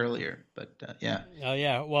said this earlier, but yeah. Oh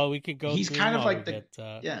yeah. Well, we could go. He's kind of like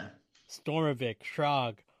Stormovik,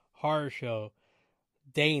 Shrog, Horror Show,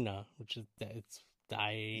 Dana, which is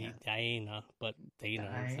Diana, but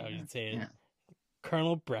Dana is how you'd say it. Yeah.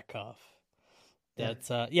 Colonel Breckhoff. That's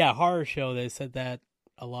Horror Show. They said that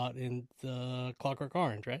a lot in the Clockwork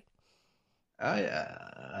Orange, right?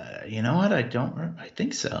 You know what? I don't. I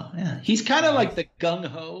think so. Yeah, he's kind of like the gung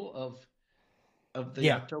ho of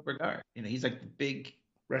the October Guard. You know, he's like the big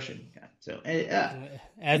Russian guy. So,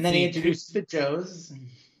 and then he introduced the Joes.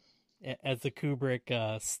 As the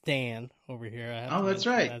Kubrick Stan over here. That's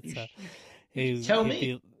right. Tell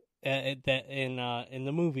me that in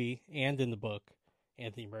the movie and in the book,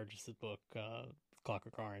 Anthony Burgess's book,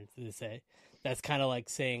 Clockwork Orange, they say that's kind of like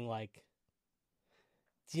saying like,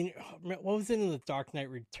 do you know what was it in The Dark Knight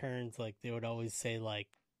Returns? Like they would always say like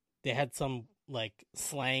they had some like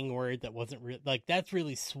slang word that wasn't like that's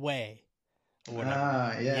really sway or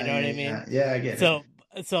whatever. Yeah, you know what I mean? Yeah, I get it.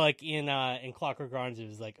 So like in Clockwork Orange, it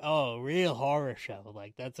was like, oh, real horror show.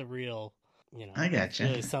 Like that's a real, you know, I gotcha.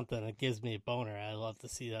 Really something that gives me a boner. I love to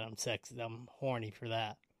see that. I'm sexy. I'm horny for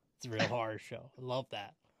that. It's a real horror show. I love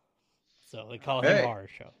that. So they call him Horror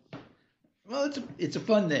Show. Well, it's a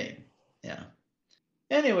fun name. Yeah.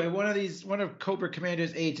 Anyway, one of Cobra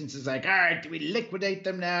Commando's agents is like, all right, do we liquidate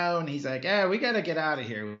them now? And he's like, we got to get out of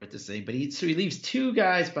here with this thing. But he leaves 2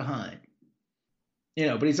 guys behind. You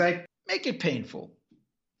know, but he's like, make it painful.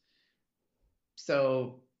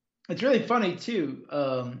 So it's really funny too.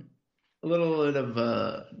 A little bit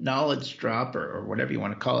of knowledge drop or whatever you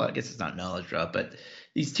want to call it. I guess it's not knowledge drop, but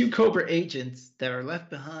these 2 Cobra agents that are left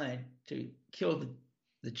behind to kill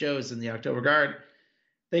the Joes in the October Guard,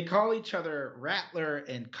 they call each other Rattler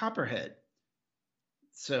and Copperhead.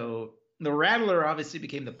 So the Rattler obviously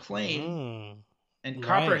became the plane, and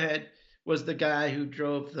Copperhead was the guy who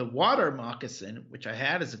drove the water moccasin, which I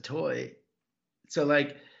had as a toy. So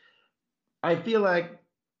like, I feel like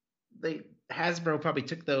Hasbro probably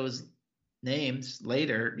took those names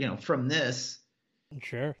later, you know, from this.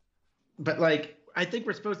 Sure. But like, I think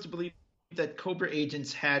we're supposed to believe that Cobra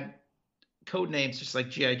agents had code names just like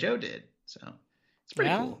G.I. Joe did. So it's pretty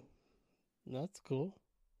cool. That's cool.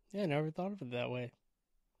 Yeah, I never thought of it that way.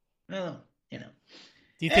 Well, you know.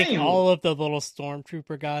 Do you think all of the little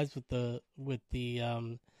stormtrooper guys with the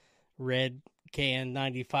red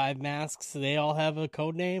KN95 masks, they all have a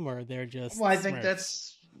code name, or they're just? Well, I think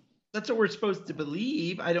that's what we're supposed to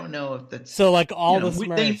believe. I don't know if that's so. Like all the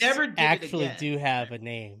Smurfs they never actually do have a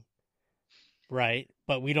name, right?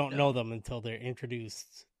 But we don't know them until they're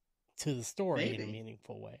introduced to the story in a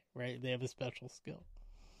meaningful way, right? They have a special skill.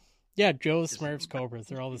 Yeah, Joe's, Smurfs, Cobras,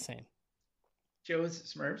 they're all the same. Joe's,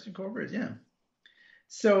 Smurfs, and Cobras, yeah.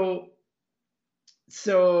 So it's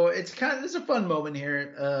there's a fun moment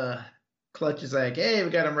here. Clutch is like, hey, we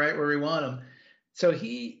got him right where we want him. So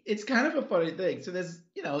it's kind of a funny thing. So there's,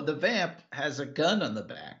 you know, the vamp has a gun on the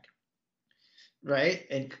back, right?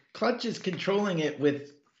 And Clutch is controlling it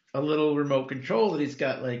with a little remote control that he's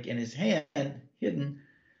got like in his hand hidden.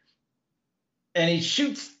 And he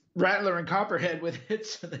shoots Rattler and Copperhead with it,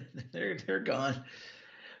 so they're gone.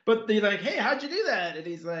 But they're like, hey, how'd you do that? And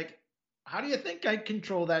he's like, how do you think I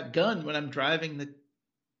control that gun when I'm driving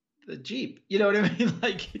the Jeep? You know what I mean?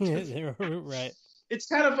 Like, right. It's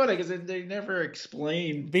kind of funny because they never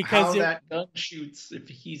explain how that gun shoots if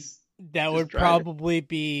he's. That would probably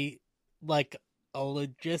be like a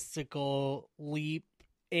logistical leap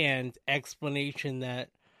and explanation that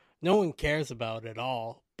no one cares about at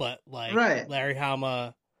all. But like Larry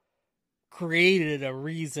Hama created a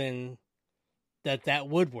reason that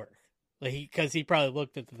would work. Like because he probably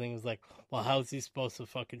looked at the thing and was like, well, how's he supposed to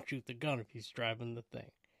fucking shoot the gun if he's driving the thing?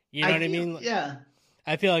 You know what I mean? Yeah.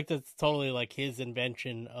 I feel like that's totally like his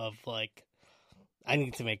invention of like, I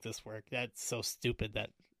need to make this work. That's so stupid that,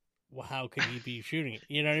 well, how could he be shooting it?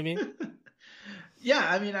 You know what I mean? Yeah.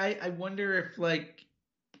 I mean, I wonder if like,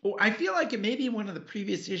 I feel like it may be one of the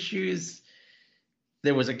previous issues.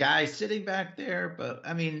 There was a guy sitting back there, but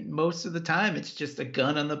I mean, most of the time it's just a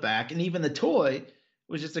gun on the back. And even the toy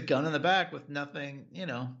was just a gun on the back with nothing, you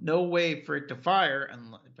know, no way for it to fire.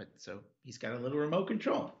 But so he's got a little remote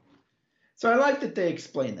control. So I like that they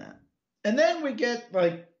explain that. And then we get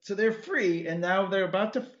like, so they're free and now they're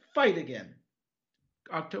about to fight again.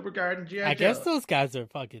 October Guard and G.I. Joe. I guess those guys are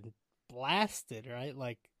fucking blasted, right?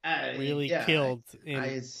 Like really killed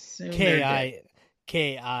in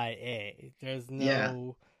KIA. There's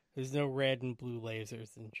no red and blue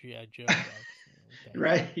lasers in G.I. Joe. Okay.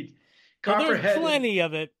 Right. There's plenty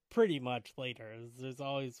of it pretty much later. There's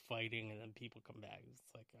always fighting and then people come back. It's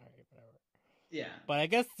like, all right, whatever. Yeah. But I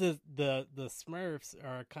guess the Smurfs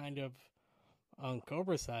are kind of on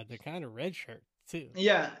Cobra's side. They're kind of red shirt too.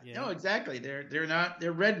 Yeah. No, exactly. They're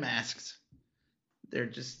red masks. They're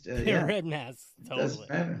just they're red masks. Totally. Doesn't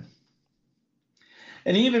matter.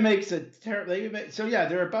 And he even makes a terrible. So yeah,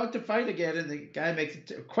 they're about to fight again, and the guy makes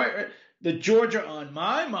it quite. the Georgia on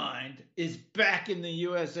my mind is back in the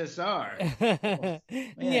USSR.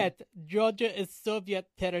 Yet Georgia is Soviet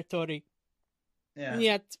territory. Yeah.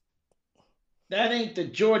 Yet that ain't the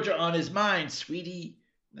Georgia on his mind, sweetie.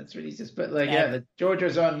 That's what he says. But like, yeah, the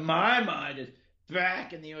Georgia's on my mind is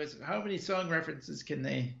back in the US. How many song references can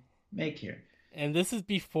they make here? And this is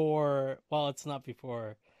before. Well, it's not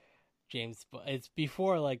before James, but it's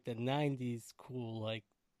before like the '90s cool like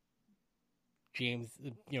James,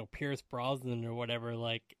 Pierce Brosnan or whatever,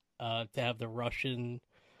 like to have the Russian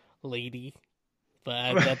lady. But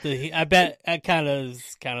I bet that kind of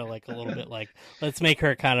is kind of like a little bit like, let's make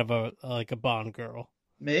her kind of a Bond girl.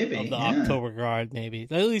 Maybe of the October Guard, maybe.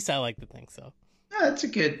 At least I like to think so. Yeah, that's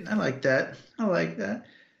I like that.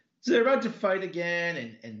 So they're about to fight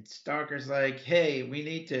again, and Stalker's like, hey, we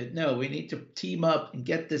need to team up and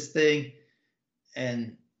get this thing.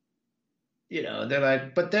 And, they're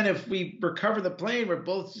like, but then if we recover the plane, we're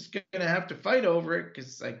both just going to have to fight over it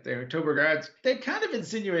because, like, the October Guards, they kind of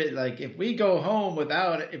insinuate, like, if we go home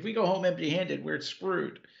empty-handed, we're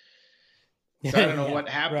screwed. So I don't know what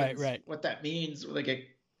happens, what that means. Will they get,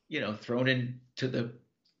 thrown into the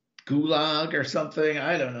gulag or something?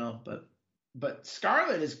 I don't know. But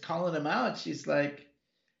Scarlet is calling him out. She's like,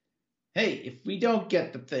 hey, if we don't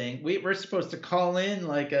get the thing, we're supposed to call in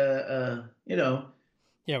like yeah,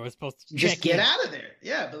 we're supposed to just get out of there.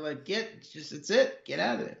 Yeah, but like it's it. Get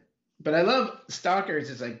out of there. But I love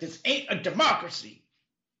Stalkers. It's like, this ain't a democracy.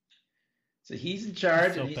 So he's in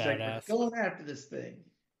charge, and he's badass. Like, we're going after this thing.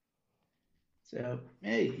 So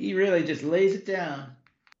hey, he really just lays it down.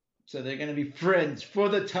 So they're going to be friends for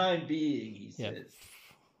the time being, he says.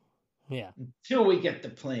 Yeah. Until we get the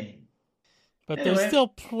plane. But there's still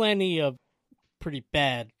plenty of pretty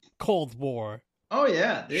bad Cold War. Oh,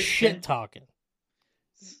 yeah. Shit talking.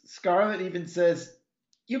 Scarlet even says,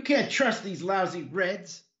 you can't trust these lousy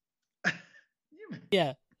Reds.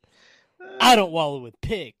 Yeah. I don't wallow with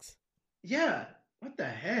pigs. Yeah. What the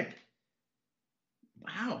heck?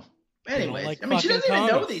 Wow. Anyways, she doesn't even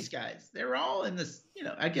know these guys. They're all in this,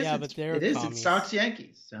 I guess it Sox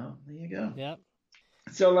Yankees. So there you go. Yep.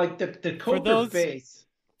 So like the Cobra base.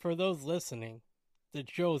 For those listening, the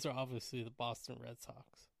Joes are obviously the Boston Red Sox.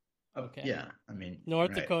 Okay. Yeah,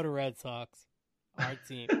 North Dakota Red Sox, our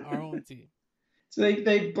team, our own team. So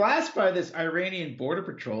they blast by this Iranian border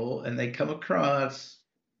patrol, and they come across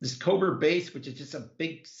this Cobra base, which is just a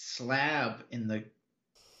big slab in the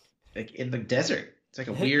desert. It's like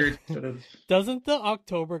a weird sort of. Doesn't the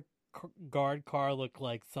October Guard car look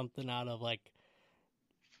like something out of like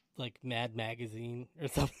Mad Magazine or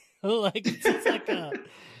something? Like it's just like a.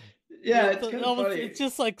 Yeah, it's kind of funny. It's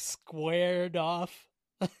just like squared off.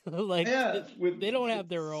 Like they don't have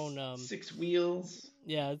their own 6 wheels.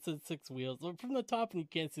 Yeah, it's 6 wheels. From the top, and you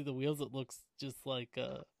can't see the wheels. It looks just like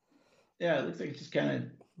yeah, it looks like it's just kind of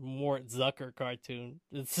Mort Zucker cartoon.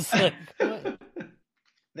 It's just like what?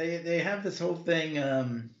 They have this whole thing.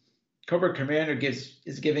 Cobra Commander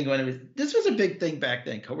is giving one of his. This was a big thing back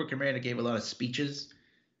then. Cobra Commander gave a lot of speeches,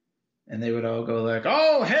 and they would all go like,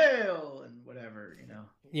 "Oh hail!" and whatever,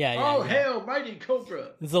 Yeah. Hail, mighty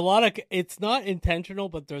Cobra! There's a lot of. It's not intentional,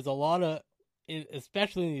 but there's a lot of,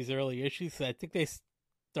 especially in these early issues. I think they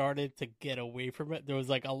started to get away from it. There was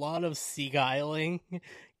like a lot of seaguiling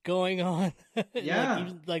going on. Yeah,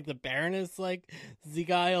 like the Baroness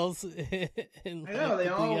seaguiles. And, I know they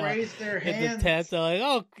all raised their hands. In the tent, they're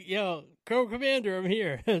like, Cobra Commander, I'm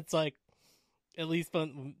here. It's like, at least by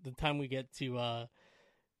the time we get to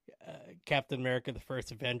Captain America, the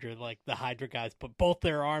First Avenger, like the Hydra guys put both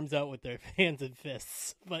their arms out with their hands and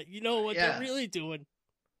fists. But you know what they're really doing?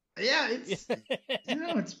 Yeah, it's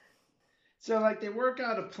it's so like they work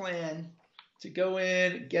out a plan to go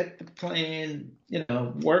in, get the plane,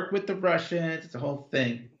 work with the Russians. It's a whole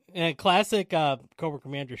thing. And classic Cobra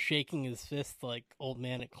Commander shaking his fist like Old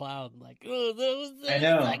Man at Cloud, like, oh, I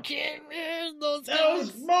know. I can't hear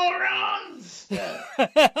those morons.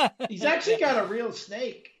 Yeah. He's actually got a real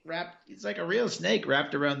snake wrapped. It's like a real snake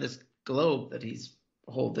wrapped around this globe that he's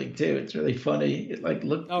holding too. It's really funny. It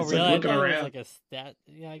look. Oh, it's really? Like looking around. It was like a stat.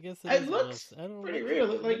 Yeah, I guess it looks pretty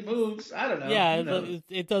real. It like moves. I don't know. Yeah,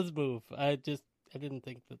 it does move. I didn't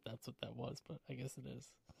think that that's what that was, but I guess it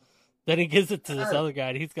is. Then he gives it to this other guy,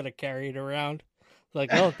 and he's gonna carry it around. Like,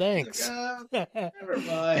 oh, thanks. Never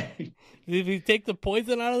mind. Did he take the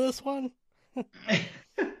poison out of this one?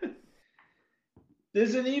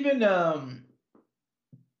 There's an even so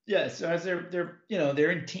as they're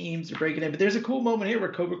in teams, they're breaking in, but there's a cool moment here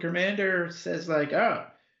where Cobra Commander says like,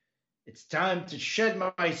 it's time to shed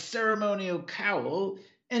my ceremonial cowl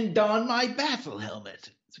and don my battle helmet.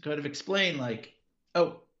 To kind of explain like,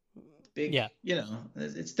 big,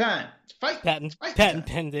 it's time. It's fight. Patent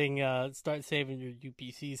pending. Start saving your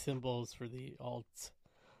UPC symbols for the alt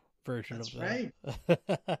version that's of that.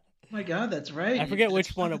 Right. Oh my God, that's right. I forget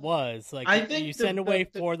which one it was. Like, I think you send away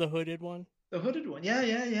for the hooded one. The hooded one, yeah.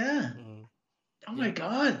 Mm. Oh my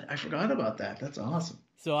God, I forgot about that. That's awesome.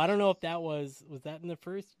 So I don't know if that was that in the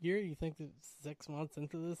first year. You think that 6 months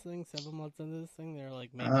into this thing, 7 months into this thing, they're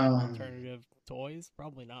like making alternative toys?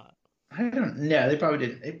 Probably not. I don't. Yeah, they probably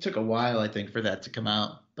didn't. It took a while, I think, for that to come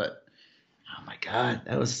out. But oh my God,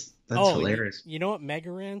 that's hilarious. You know what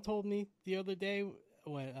Megaran told me the other day?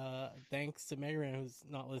 When thanks to Megaran, who's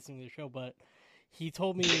not listening to the show, but he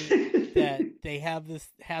told me that they have this,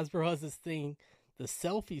 Hasbro has this thing, the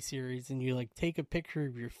selfie series, and you like take a picture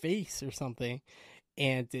of your face or something,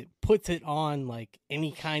 and it puts it on like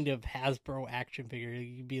any kind of Hasbro action figure.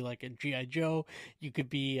 You could be like a G.I. Joe, you could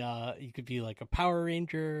be like a Power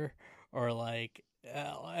Ranger, or like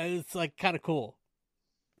it's like kind of cool.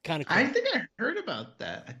 I think I heard about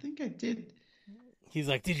that. I think I did. He's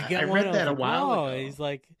like, did you get one? I read that a while ago. He's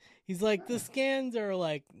like, the scans are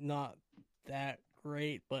like not that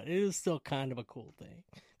great, but it is still kind of a cool thing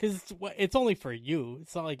because it's only for you.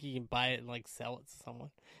 It's not like you can buy it and like sell it to someone.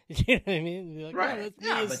 You know what I mean? Like, right?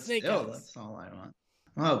 Yeah, but still, that's all I want.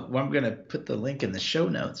 Well, I'm gonna put the link in the show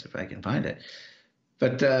notes if I can find it.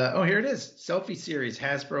 But here it is. Selfie series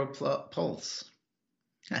Hasbro Pulse.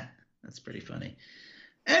 That's pretty funny.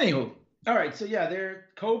 Anywho, all right. So yeah,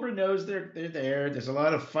 Cobra knows they're there. There's a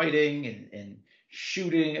lot of fighting and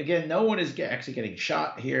shooting. Again, no one is actually getting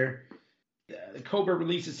shot here. The Cobra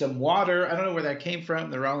releases some water. I don't know where that came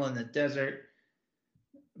from. They're all in the desert.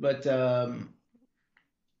 But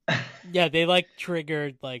yeah, they like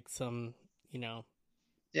triggered like some,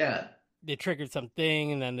 Yeah. They triggered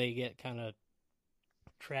something, and then they get kind of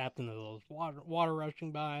trapped in those water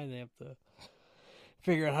rushing by, and they have to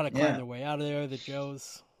figure out how to climb their way out of there, the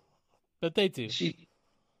Joes. But they do.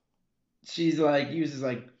 She's like uses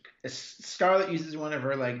like Scarlet uses one of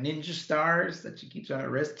her like ninja stars that she keeps on her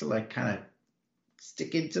wrist to like kind of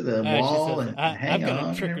stick into the wall and hang on. I've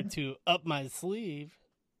got a trick or two up my sleeve.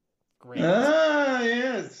 Great. Ah,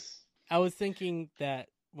 yes. I was thinking that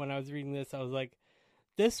when I was reading this, I was like,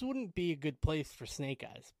 this wouldn't be a good place for Snake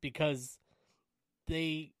Eyes because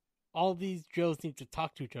all these Joes need to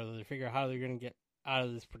talk to each other to figure out how they're going to get out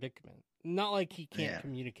of this predicament. Not like he can't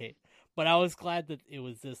communicate, but I was glad that it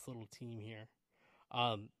was this little team here,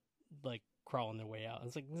 like crawling their way out.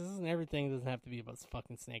 It's like, this isn't everything. It doesn't have to be about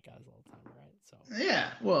fucking Snake Eyes all the time, right? So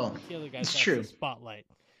yeah, well, the other guys have the spotlight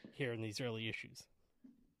here in these early issues.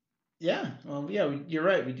 Yeah, well, yeah, you're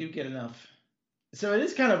right. We do get enough. So it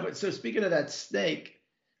is kind of, so speaking of that snake,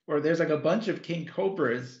 where there's like a bunch of King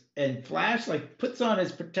Cobras, and Flash like puts on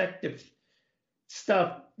his protective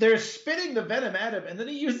stuff. They're spitting the venom at him, and then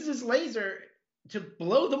he uses his laser to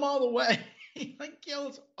blow them all away. He like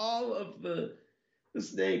kills all of the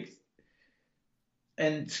snakes.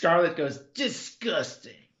 And Scarlet goes,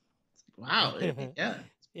 disgusting. Wow. Yeah.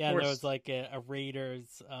 Yeah, there was like a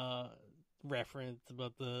Raiders reference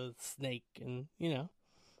about the snake, and the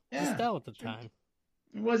style at the time.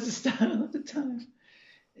 It was a style at the time.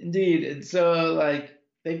 Indeed. And so like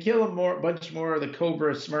they kill a bunch more of the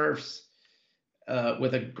Cobra Smurfs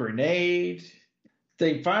with a grenade.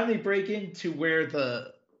 They finally break into where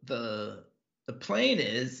the plane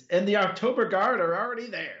is, and the October Guard are already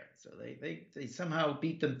there. So they somehow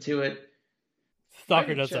beat them to it.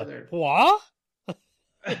 Stalker does a what?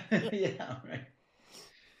 Yeah, right.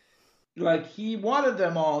 Like he wanted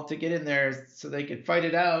them all to get in there so they could fight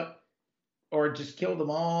it out, or just kill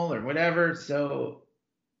them all, or whatever. So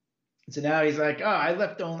now he's like, I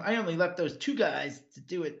only left those two guys to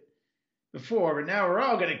do it before, but now we're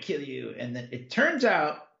all gonna kill you. And then it turns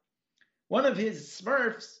out one of his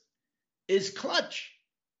Smurfs is Clutch,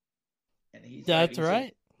 and that's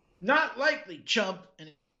right. Not likely, chump.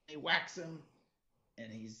 And they whacks him,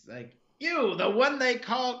 and he's like, "You, the one they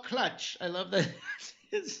call Clutch." I love that.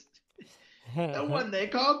 The one they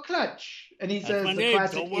call Clutch, and he says the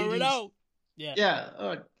classic. Don't wear it out. Yeah.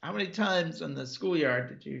 Oh, how many times on the schoolyard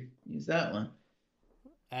did you use that one?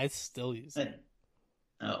 I still use it.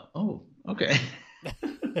 Oh, okay.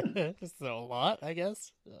 So a lot, I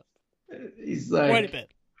guess. He's like quite a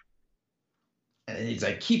bit. And he's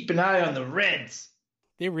like, keep an eye on the Reds.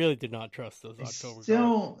 They really did not trust those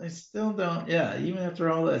October. They still don't. Yeah, even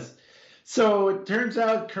after all this. So it turns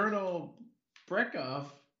out Colonel Brekoff,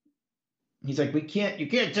 he's like, you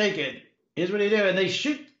can't take it. Here's what they do. And they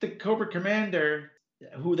shoot the Cobra Commander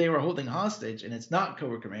who they were holding hostage, and it's not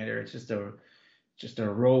Cobra Commander, it's just a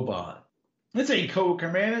robot. This ain't Cobra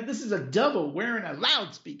Commander. This is a double wearing a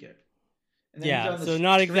loudspeaker. And then he's on the so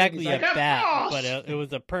not string, exactly like, a bat, but it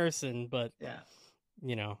was a person. But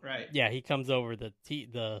right. Yeah, he comes over the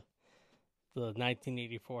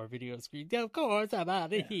 1984 video screen. Of course, I'm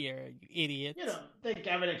out of here, you idiots. You don't think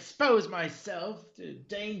I would expose myself to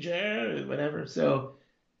danger or whatever. So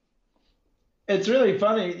it's really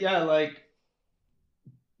funny. Yeah, like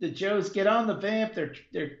the Joes get on the vamp. They're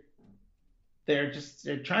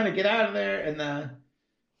trying to get out of there, and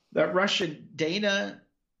that Russian Dana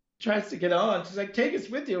tries to get on. She's like, "Take us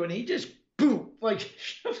with you," and he just boom, like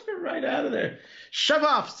shoves her right out of there. Shove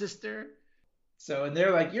off, sister. So, and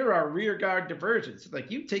they're like, "You're our rear guard diversion." So, like,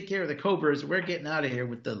 you take care of the Cobras. We're getting out of here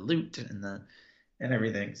with the loot and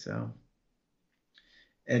everything. So,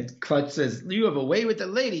 and Clutch says, "You have a way with the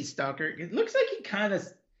lady, Stalker." It looks like he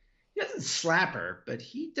doesn't slap her, but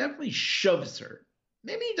he definitely shoves her.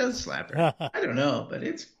 Maybe he does slap her. I don't know, but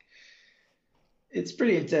it's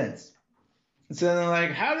pretty intense. So they're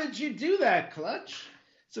like, "How did you do that, Clutch?"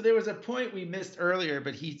 So there was a point we missed earlier,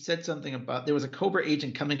 but he said something about there was a Cobra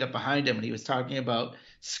agent coming up behind him, and he was talking about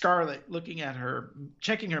Scarlet looking at her,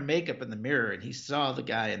 checking her makeup in the mirror, and he saw the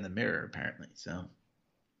guy in the mirror apparently. So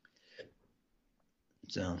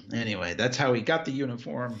anyway, that's how he got the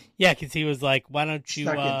uniform. Yeah, because he was like, "Why don't you?"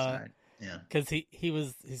 Stuck inside. Yeah. Because he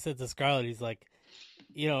said to Scarlet, he's like,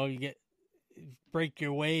 you break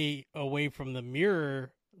your way away from the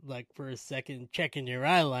mirror, like for a second, checking your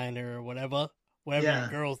eyeliner or whatever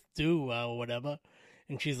girls do, or whatever.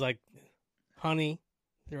 And she's like, "Honey,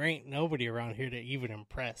 there ain't nobody around here to even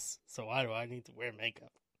impress. So why do I need to wear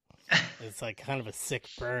makeup?" It's like kind of a sick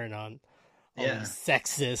burn on all these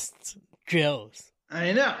sexist Joes.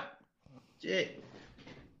 I know.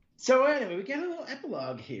 So anyway, we get a little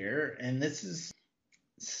epilogue here, and this is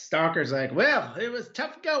Stalker's like, "Well, it was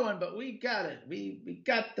tough going, but we got it. We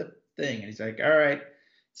got the thing." And he's like, "All right,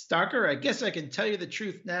 Stalker, I guess I can tell you the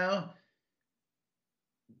truth now.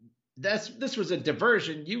 This was a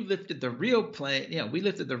diversion. You lifted the real plane. We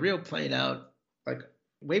lifted the real plane out like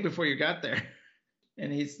way before you got there."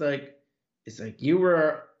 And it's like, "You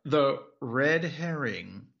were the red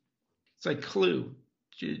herring." It's like Clue.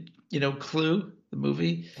 Clue, the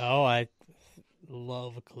movie? Oh, I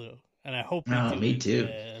love Clue. And I hope we do me too.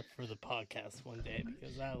 For the podcast one day,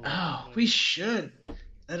 because I love it. We should.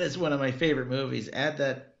 That is one of my favorite movies. Add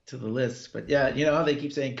that to the list. But yeah, you know how they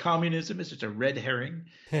keep saying communism is just a red herring?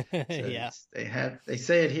 So yeah. They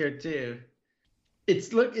say it here too. It's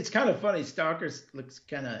kind of funny. Stalker looks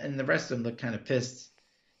kind of, and the rest of them look kind of pissed.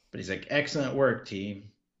 But he's like, "Excellent work,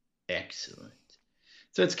 team. Excellent."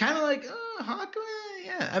 So it's kind of like, "Oh, Hawk,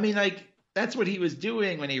 yeah." I mean, like, that's what he was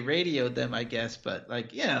doing when he radioed them, I guess. But, like,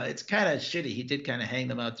 it's kind of shitty. He did kind of hang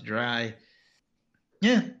them out to dry.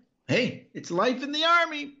 Yeah. Hey, it's life in the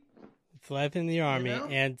Army. It's life in the Army.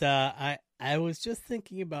 And I was just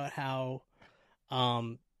thinking about how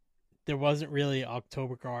there wasn't really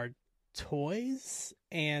October Guard toys.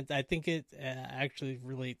 And I think it actually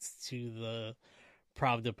relates to the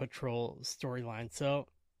Pravda Patrol storyline. So,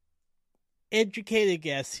 educated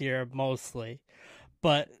guess here, mostly.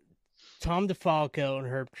 But Tom DeFalco and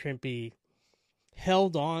Herb Trimpe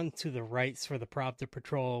held on to the rights for the Pravda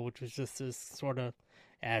Patrol, which was just this sort of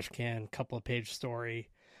ashcan, couple of page story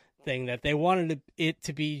thing that they wanted it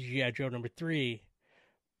to be G.I. Joe number 3.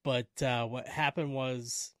 But what happened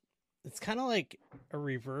was, it's kind of like a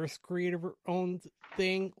reverse creator-owned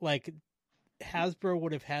thing. Like, Hasbro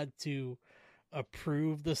would have had to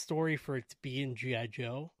approve the story for it to be in G.I.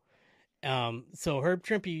 Joe. So Herb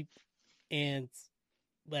Trimpe and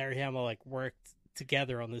Larry Hamill worked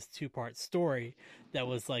together on this 2-part story that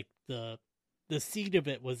was like the seed of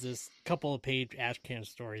it was this couple of page ashcan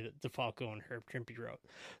story that DeFalco and Herb Trimpe wrote.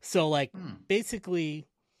 So basically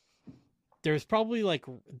there's probably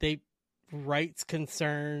rights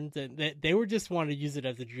concerns, and they were just wanting to use it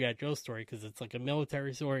as a G.I. Joe story because it's like a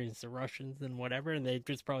military story and it's the Russians and whatever, and they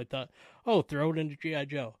just probably thought, "Oh, throw it into G.I.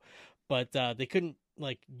 Joe." But they couldn't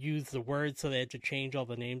use the words, so they had to change all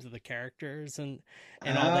the names of the characters and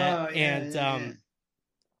all that.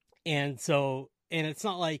 And so it's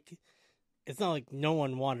not like no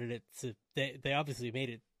one wanted it to. They obviously made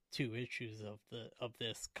it 2 issues of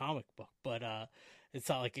this comic book, but it's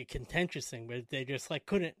not like a contentious thing. But they just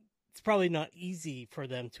couldn't. It's probably not easy for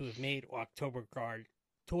them to have made October Guard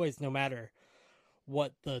toys, no matter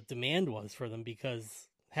what the demand was for them, because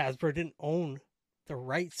Hasbro didn't own the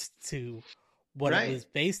rights to what it was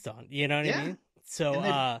based on. You know what I mean?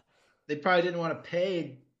 So they probably didn't want to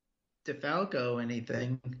pay DeFalco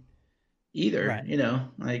anything either. Right. Yeah,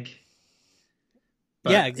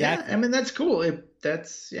 exactly. Yeah, I mean, that's cool.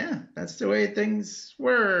 That's the way things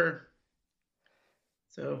were.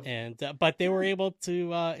 So, but they were able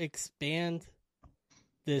to expand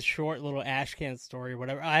this short little Ashcan story or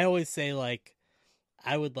whatever. I always say, like,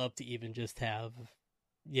 I would love to even just have,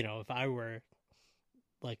 if I were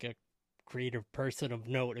like a creative person of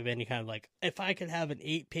note of any kind, like if I could have an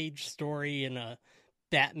 8-page story in a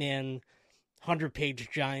Batman 100-page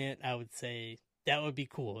giant, I would say that would be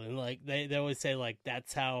cool. And like they always say, like,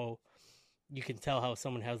 that's how you can tell how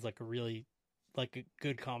someone has like a really like a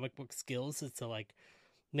good comic book skills, is to like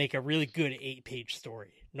make a really good 8-page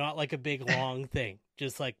story, not like a big long thing.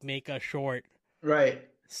 Just like make a short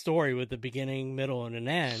story with a beginning, middle, and an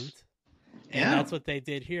end. And that's what they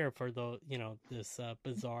did here for the this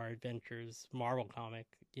Bizarre Adventures Marvel comic.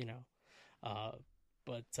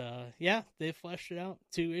 But they fleshed it out.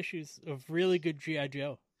 2 issues of really good G.I.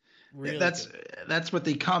 Joe. Really that's what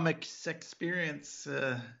the comics experience,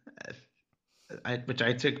 which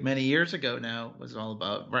I took many years ago now, was all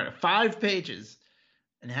about. Right, 5 pages,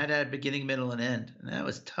 and had a beginning, middle, and end, and that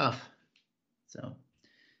was tough. So,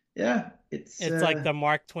 yeah, it's like the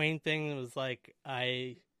Mark Twain thing. It was like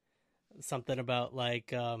something about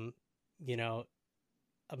like I'm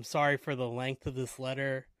sorry for the length of this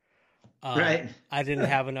letter. Right. I didn't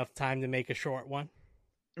have enough time to make a short one.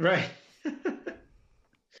 Right.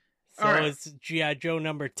 So it's G.I. Joe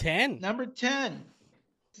number 10. Number 10.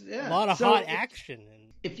 Yeah. A lot of hot action.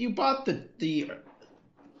 If you bought the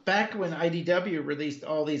back when IDW released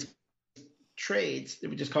all these trades, they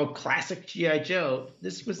were just called Classic G.I. Joe.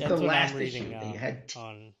 This was the last issue. They had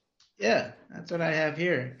yeah, that's what I have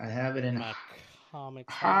here. I have it in my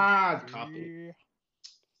comics hard copy.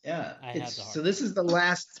 Yeah, so this is the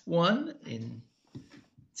last one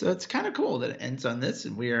so it's kind of cool that it ends on this,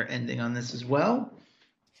 and we are ending on this as well.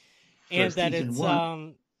 And that it's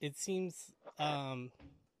 1. It seems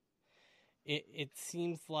it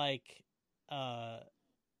seems like a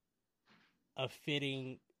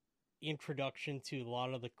fitting introduction to a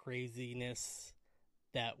lot of the craziness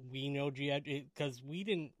that we know G.I. because we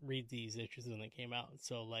didn't read these issues when they came out.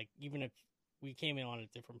 So like, even if we came in on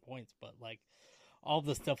at different points, but like all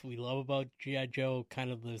the stuff we love about G.I. Joe,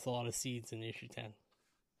 kind of there's a lot of seeds in issue 10.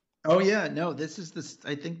 Oh yeah, no,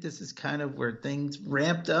 I think this is kind of where things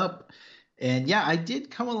ramped up. And yeah, I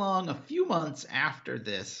did come along a few months after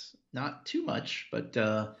this, not too much, but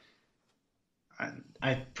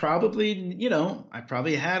I probably, I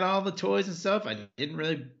probably had all the toys and stuff. I didn't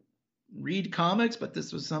really read comics, but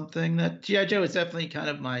this was something that G.I. Joe is definitely kind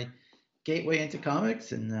of my gateway into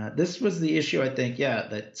comics. And this was the issue, I think,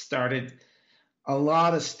 that started a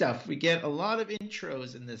lot of stuff. We get a lot of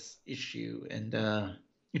intros in this issue. And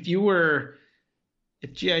if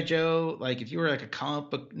G.I. Joe, like if you were like a comic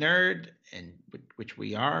book nerd, and which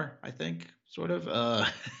we are, I think, sort of,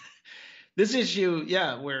 this issue,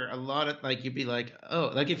 where a lot of like, you'd be like,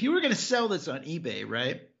 oh, like if you were going to sell this on eBay,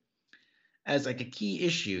 right, as like a key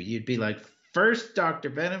issue, you'd be like, first Dr.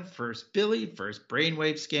 Venom, first Billy, first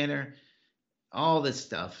Brainwave Scanner, all this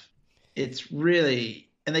stuff. It's really,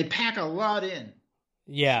 and they pack a lot in.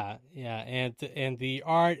 Yeah, and the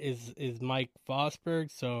art is Mike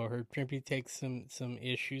Vosberg, so Herb Trimpe takes some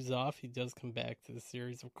issues off. He does come back to the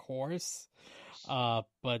series, of course.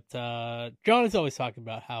 But John is always talking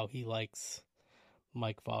about how he likes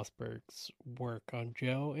Mike Vosberg's work on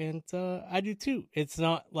Joe, and I do too. It's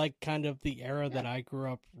not like kind of the era that I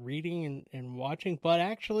grew up reading and watching, but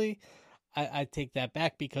actually I take that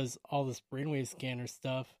back, because all this Brainwave Scanner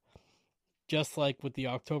stuff, just like with the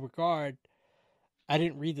October Guard, I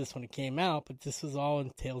didn't read this when it came out, but this was all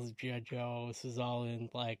in Tales of G.I. Joe. This was all in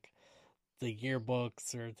like the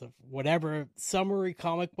yearbooks or the whatever summary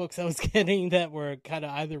comic books I was getting that were kind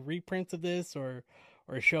of either reprints of this or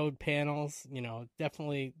showed panels.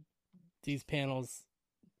 Definitely these panels,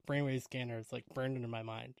 Brainwave Scanner is like burned into my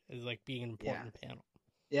mind as like being an important panel.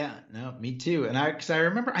 Yeah, no, me too. And I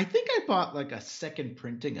remember, I think I bought like a second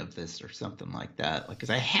printing of this or something like that. Like, because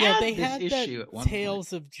I had this issue at one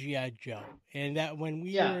Tales of G.I. Joe, and that when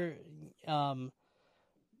we were,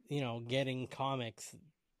 getting comics,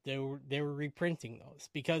 they were reprinting those,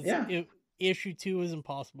 because issue 2 was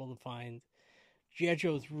impossible to find. G.I.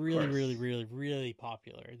 Joe was really, really, really, really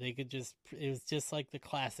popular. They could it was just like the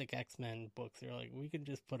classic X-Men books. They're like, we can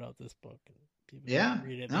just put out this book and people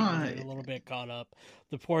read it. They get a little bit caught up.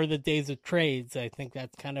 The poor the days of trades, I think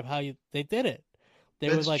that's kind of how they did it. They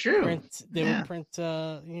would like print. They would print.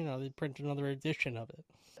 They'd print another edition of it.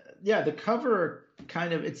 Yeah, the cover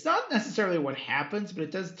kind of, it's not necessarily what happens, but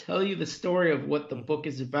it does tell you the story of what the book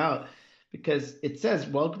is about, because it says,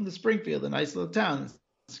 "Welcome to Springfield, a nice little town.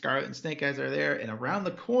 Scarlet and Snake Eyes are there, and around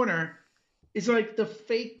the corner is like the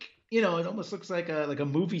fake, it almost looks like a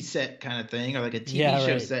movie set kind of thing, or like a TV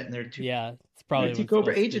show set, and they're two probably two what's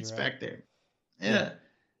Cobra supposed agents to be, right? back there. Yeah.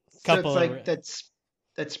 So Couple it's of like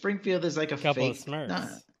that Springfield is like a couple fake. of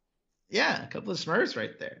Smurfs. Yeah, a couple of Smurfs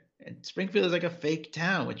right there. And Springfield is like a fake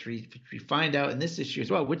town, which we find out in this issue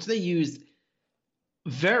as well, which they used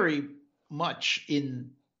very much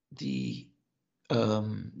in the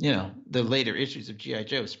the later issues of G.I.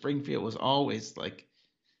 Joe. Springfield was always like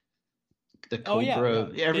the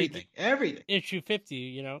Cobra, everything. Issue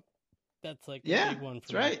 50, that's like a big one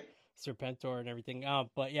for Serpentor and everything.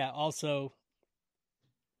 But yeah, also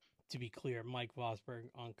to be clear, Mike Vosberg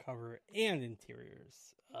on cover and interiors.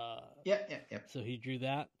 Yeah. So he drew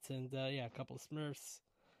that, and a couple of Smurfs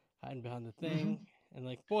hiding behind the thing, and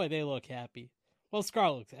like, boy, they look happy. Well,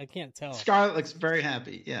 Scarlet, I can't tell. Scarlet looks very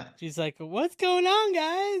happy. Yeah, she's like, "What's going on,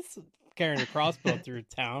 guys?" Carrying a crossbow through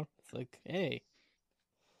town. It's like, hey,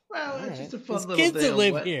 well, it's just a fun There's little kids deal. That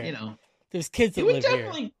live here. There's kids that live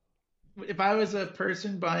here. If I was a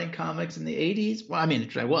person buying comics in the 80s, well, I mean,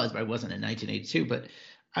 I was, but I wasn't in 1982, but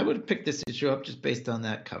I would have picked this issue up just based on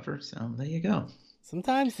that cover. So there you go.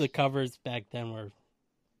 Sometimes the covers back then were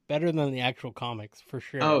better than the actual comics, for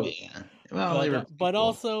sure. Oh, yeah. Well, but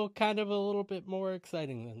also kind of a little bit more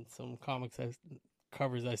exciting than some comics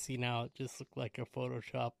covers I see now. It just look like a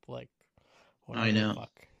Photoshop, like, whatever I know. The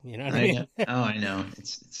fuck. You know what I mean? Oh, I know.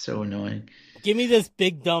 It's so annoying. Give me this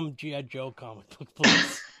big, dumb G.I. Joe comic book,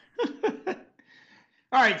 please.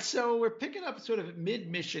 All right, so we're picking up sort of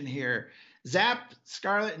mid-mission here. Zap,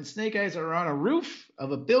 Scarlet, and Snake Eyes are on a roof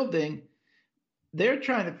of a building. They're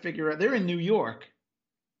trying to figure out, they're in New York.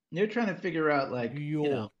 They're trying to figure out, like, New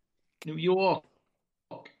York.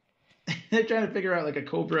 They're trying to figure out, like, a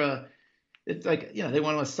Cobra. It's like, they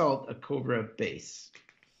want to assault a Cobra base.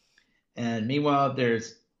 And meanwhile,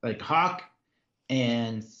 there's, like, Hawk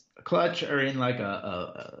and Clutch are in, like,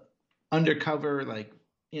 a undercover, like,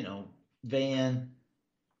 van.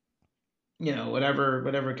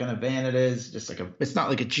 Whatever kind of van it is, just like it's not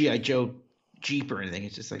like a G.I. Joe Jeep or anything.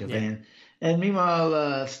 It's just like a van. And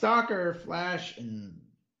meanwhile, Stalker, Flash, and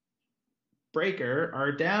Breaker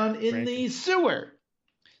are down in the sewer.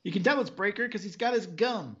 You can tell it's Breaker because he's got his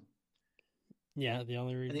gum. Yeah, the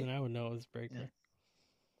only reason I would know is Breaker. Yeah.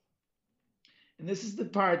 And this is the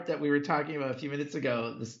part that we were talking about a few minutes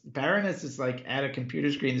ago. This Baroness is like at a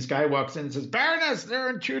computer screen. This guy walks in and says, "Baroness, there are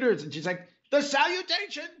intruders," and she's like, "The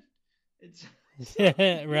salutation." It's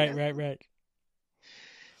right.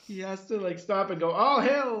 He has to like stop and go, "All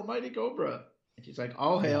hail, mighty Cobra!" And she's like,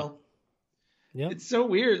 "All hail." Yeah. It's so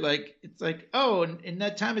weird. Like it's like, oh, and in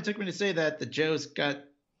that time it took me to say that the Joes got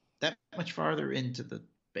that much farther into the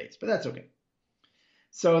base, but that's okay.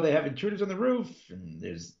 So they have intruders on the roof, and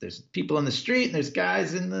there's people on the street, and there's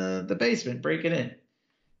guys in the basement breaking in.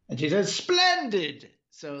 And she says, "Splendid!"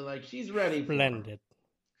 So like she's ready. Splendid.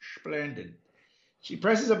 She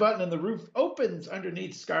presses a button and the roof opens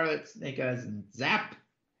underneath Scarlet, Snake Eyes, and Zap.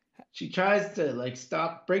 She tries to like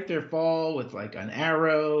break their fall with like an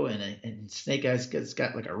arrow, and Snake Eyes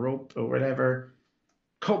got like a rope or whatever.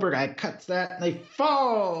 Cobra Guy cuts that and they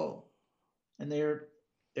fall, and they're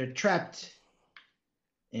trapped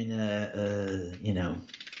in a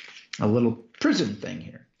little prison thing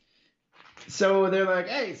here. So they're like,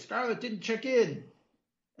 "Hey, Scarlet didn't check in."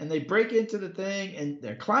 And they break into the thing, and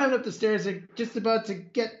they're climbing up the stairs. They're just about to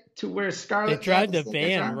get to where Scarlet. They drive the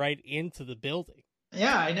van right into the building.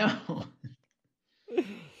 Yeah, I know.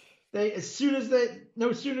 No sooner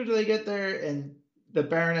do they get there, and the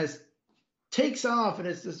Baroness takes off, and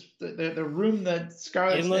it's this the room that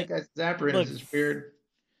Scarlet Snake Eyes Zapper in is weird.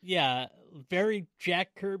 Yeah, very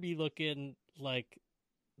Jack Kirby looking, like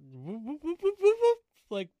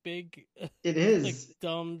big. It is like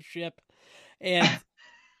dumb ship, and.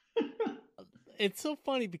 It's so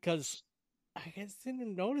funny because I just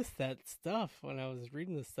didn't notice that stuff when I was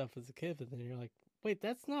reading this stuff as a kid, and then you're like, wait,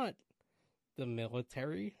 that's not the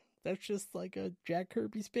military. That's just like a Jack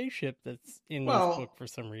Kirby spaceship that's in this book for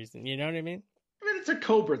some reason. You know what I mean? I mean, it's a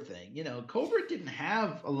Cobra thing. Cobra didn't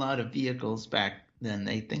have a lot of vehicles back then.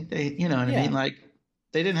 They think I mean? Like,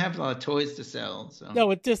 they didn't have a lot of toys to sell. So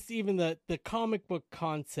no, it just even the comic book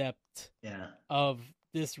concept of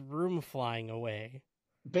this room flying away.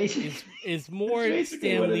 Basically, is more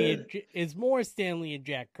Stanley and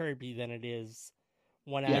Jack Kirby than it is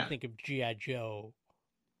when I think of G.I. Joe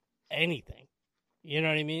anything. You know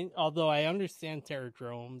what I mean? Although I understand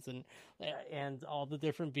Terradromes and all the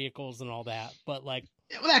different vehicles and all that, but like,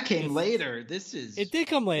 that came later. It did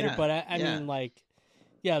come later, but I mean, like,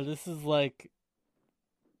 this is like,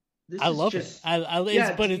 I love it.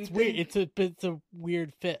 But it's weird. It's a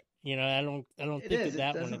weird fit. I don't think of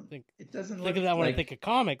that when I think. It doesn't think of that when I think of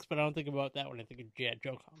comics, but I don't think about that when I think of G.I.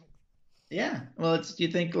 Joe comics. Yeah. Well, do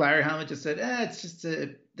you think Larry Hama just said, it's just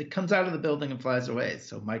it comes out of the building and flies away.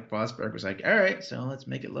 So Mike Bossberg was like, all right, so let's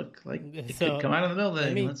make it look like it could come out of the building.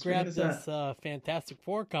 Let me Let's grab this Fantastic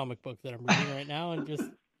Four comic book that I'm reading right now and just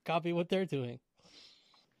copy what they're doing.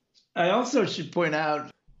 I also should point out,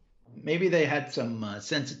 maybe they had some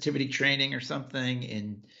sensitivity training or something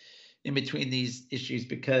in between these issues,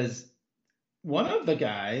 because one of the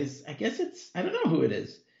guys, I don't know who it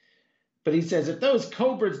is, but he says, if those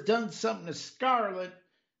Cobras done something to Scarlet,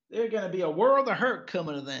 they're going to be a world of hurt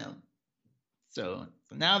coming to them. So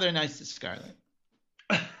now they're nice to Scarlet.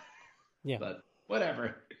 Yeah. But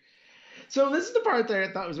whatever. So this is the part that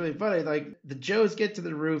I thought was really funny. Like, the Joes get to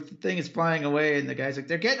the roof, the thing is flying away, and the guy's like,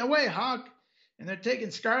 they're getting away, Hawk. And they're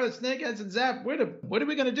taking Scarlet, Snakeheads, and Zap. What are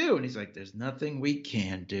we going to do? And he's like, there's nothing we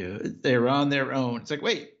can do. They're on their own. It's like,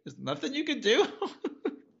 wait, there's nothing you can do?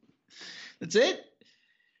 That's it?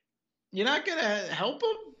 You're not going to help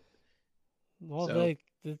them? Well,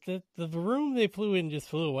 the room they flew in just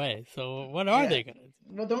flew away. So what are they going to do?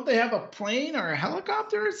 Well, don't they have a plane or a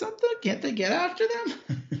helicopter or something? Can't they get after them?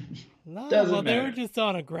 No, well, they were just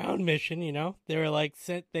on a ground mission, you know. They were like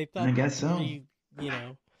sent. They thought, I guess three,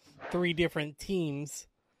 so. 3 different teams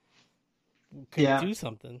could do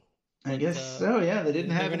something. But, I guess so. Yeah, they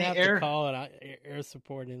didn't have any air. To call it air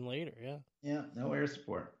support in later. Yeah. Yeah, no air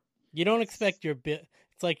support. You don't expect your bit.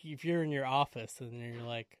 It's like if you're in your office and you're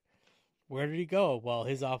like, "Where did he go?" Well,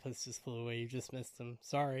 his office just flew away. You just missed him.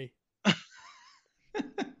 Sorry.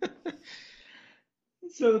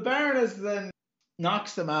 So the Baroness then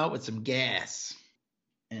knocks them out with some gas,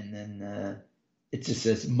 and then it just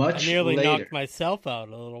says much later. I nearly knocked myself out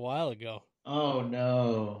a little while ago. Oh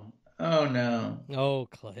no! Oh no! Oh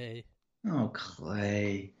Clay! Oh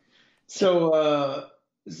Clay! So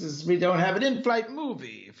we don't have an in-flight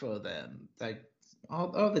movie for them. Like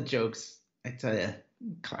all the jokes, I tell you,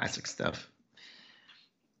 classic stuff.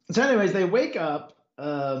 So, anyways, they wake up.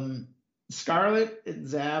 Scarlet and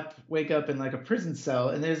Zap wake up in like a prison cell,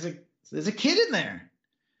 and there's a kid in there.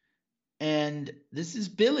 And this is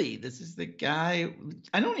Billy. This is the guy.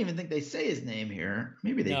 I don't even think they say his name here.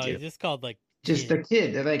 Maybe they do. No, he's just called like just a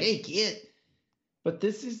kid. They're like, hey, kid. But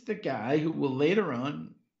this is the guy who will later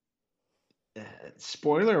on,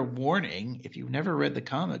 spoiler warning, if you've never read the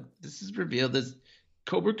comic, this is revealed as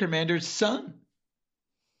Cobra Commander's son,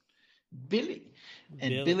 Billy.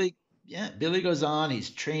 And Billy goes on. He's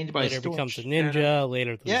trained by later becomes a ninja.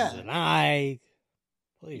 Later loses an eye.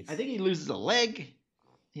 Please. I think he loses a leg.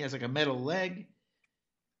 He has like a metal leg.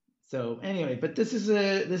 So anyway, but this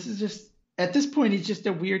is just at this point he's just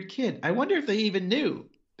a weird kid. I wonder if they even knew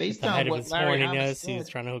based on what Larry Hama said. He's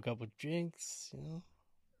trying to hook up with Jinx. You know.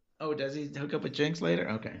 Oh, does he hook up with Jinx later?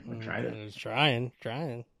 Okay, we'll try it. He's trying.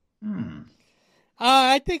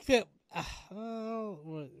 I think that.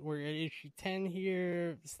 We're at issue 10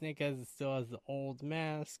 here. Snakehead still has the old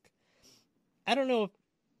mask. I don't know if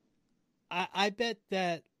I bet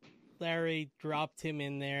that Larry dropped him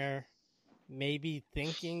in there maybe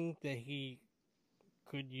thinking that he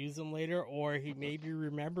could use him later, or he maybe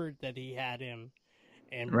remembered that he had him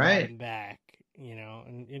and brought him back,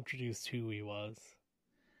 and introduced who he was.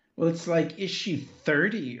 Well, it's like issue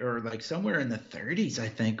 30 or like somewhere in the 30s, I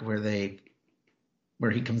think, where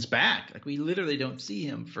he comes back. Like, we literally don't see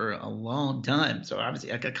him for a long time. So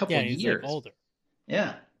obviously like a couple of years. Like older.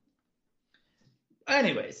 Yeah.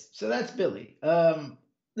 Anyways, so that's Billy.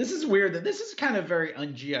 This is weird that this is kind of very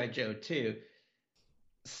un-G.I. Joe too.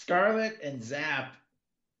 Scarlet and Zap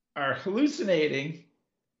are hallucinating,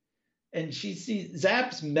 and she sees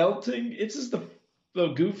Zap's melting. It's just the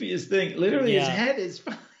goofiest thing. Literally, his head is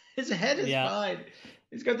fine.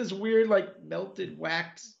 He's got this weird, like, melted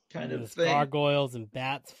wax kind of thing. Gargoyles and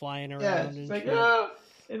bats flying around. Yeah, it's like, oh,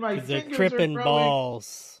 and my fingers they're tripping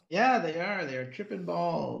balls. Yeah, they are. They are tripping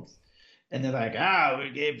balls. And they're like,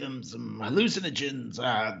 we gave them some hallucinogens.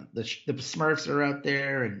 The Smurfs are out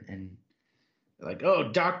there, and they're like,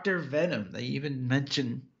 oh, Dr. Venom. They even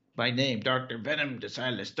mention by name. Dr. Venom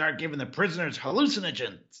decided to start giving the prisoners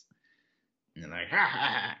hallucinogens. And they're like, ha,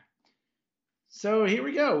 ha, ha. So here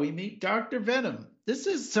we go. We meet Dr. Venom.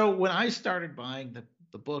 So when I started buying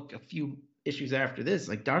the book a few issues after this,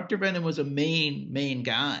 like, Dr. Venom was a main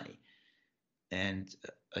guy. And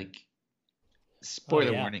like,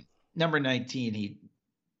 spoiler warning, number 19,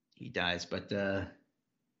 he dies, but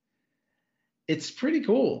it's pretty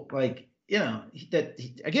cool. Like,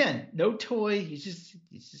 again, no toy. He's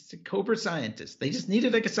just a Cobra scientist. They just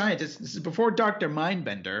needed like a scientist. This is before Dr.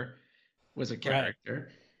 Mindbender was a character.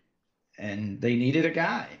 Right. And they needed a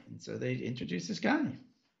guy. And so they introduced this guy.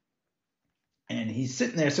 And he's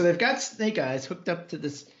sitting there. So they've got Snake Eyes hooked up to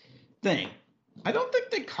this thing. I don't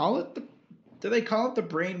think they call it Do they call it the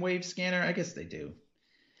brainwave scanner? I guess they do.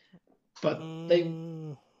 But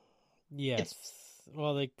yes.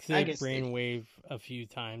 Well, they say brainwave a few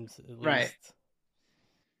times at least. Right.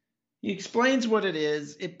 He explains what it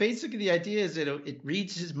is. It basically, the idea is it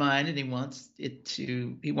reads his mind, and he wants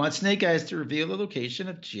Snake Eyes to reveal the location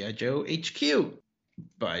of G.I. Joe HQ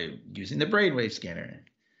by using the brainwave scanner.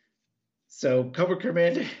 So Cobra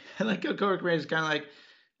Commander, I like how Cobra Commander is kind of like,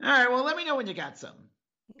 all right, well, let me know when you got something.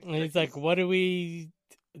 And he's like, what are we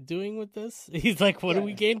doing with this? He's like, what do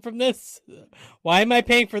we gain from this? Why am I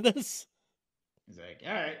paying for this? He's like,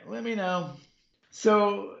 all right, let me know.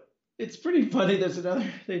 So it's pretty funny. There's another,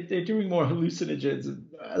 they're doing more hallucinogens.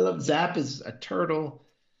 I love Zap is a turtle.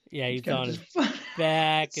 Yeah, he's on his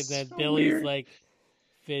back, and then Billy's weird. Like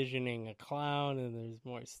visioning a clown, and there's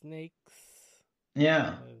more snakes.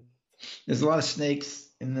 Yeah. There's a lot of snakes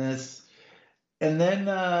in this. And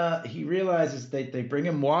then he realizes they bring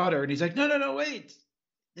him water, and he's like, no, wait.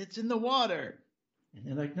 It's in the water. And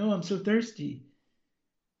they're like, no, I'm so thirsty.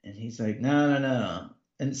 And he's like, no.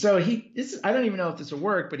 And so I don't even know if this will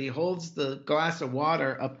work, but he holds the glass of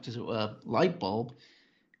water up to a light bulb.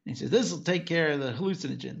 And he says, this will take care of the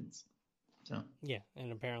hallucinogens. So yeah,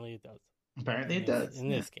 and apparently it does. Apparently it does. In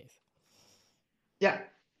this case. Yeah.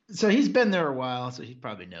 So he's been there a while, so he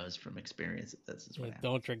probably knows from experience that this is what happens.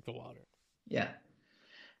 Don't drink the water. Yeah.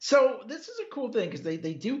 So this is a cool thing because they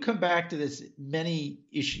do come back to this many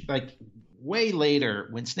issues, like way later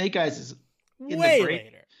when Snake Eyes is in way the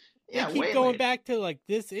later. Yeah, they keep going back to like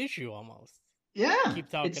this issue almost. Yeah. They keep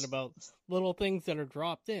talking about little things that are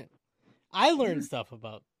dropped in. I learned stuff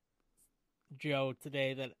about Joe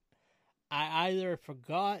today that I either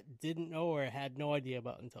forgot, didn't know, or had no idea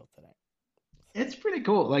about until today. It's pretty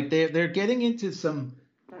cool. Like they're getting into some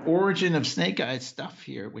origin of Snake Eyes stuff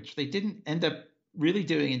here, which they didn't end up really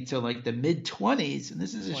doing until like the mid-20s, and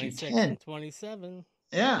this is issue 10. And 27.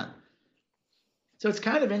 Yeah. So it's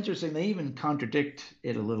kind of interesting. They even contradict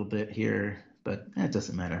it a little bit here, but it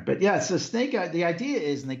doesn't matter. But yeah, so Snake Eyes, the idea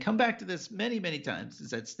is, and they come back to this many, many times,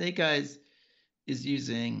 is that Snake Eyes is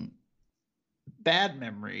using bad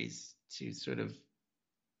memories to sort of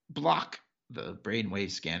block the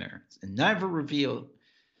brainwave scanner and never reveal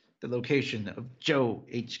the location of Joe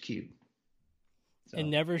HQ. So.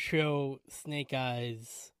 And never show Snake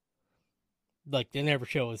Eyes, like they never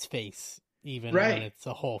show his face, even when it's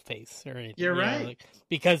a whole face or anything. You're right. Like,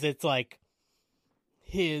 because it's like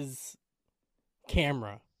his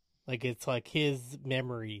camera, like it's like his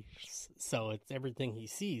memory, so it's everything he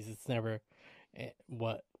sees. It's never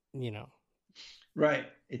what, Right.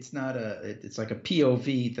 It's not it's like a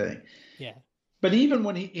POV thing. Yeah. But even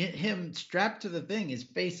when him strapped to the thing, his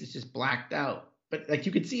face is just blacked out. But like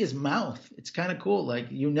you could see his mouth. It's kind of cool. Like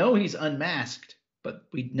he's unmasked, but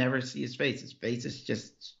we'd never see his face. His face is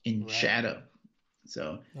just in shadow.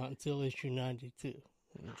 So not until issue 92.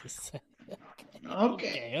 Just say,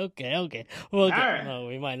 okay. We'll get. Right. Well,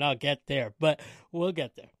 we might not get there, but we'll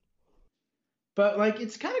get there. But like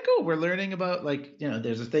it's kind of cool. We're learning about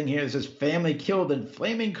there's a thing here that says family killed in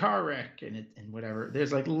flaming car wreck and whatever.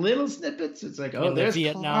 There's like little snippets. It's like there's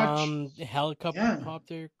Vietnam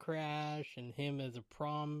helicopter crash and him as a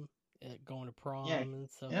prom going to prom and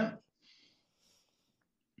stuff. Yeah.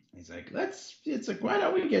 He's like, it's like, why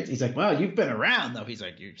don't we get? He's like, well, you've been around though. He's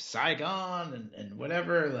like, you're Saigon and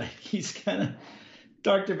whatever. Like he's kind of.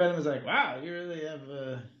 Dr. Venom is like, wow, you really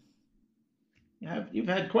you've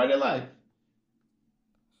had quite a life.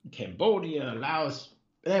 Cambodia, Laos.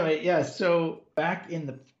 But anyway, yeah. So back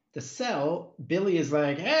in the cell, Billy is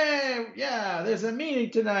like, "Hey, yeah, there's a meeting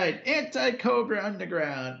tonight, anti-Cobra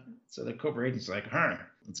Underground." So the Cobra agent's like,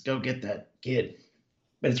 let's go get that kid."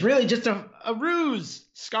 But it's really just a ruse.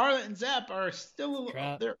 Scarlet and Zap are still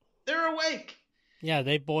they're awake. Yeah,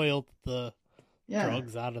 they boiled the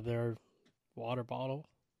drugs out of their water bottle,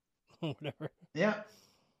 whatever. Yeah.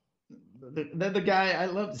 The guy, I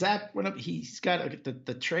love, Zap went up, he's got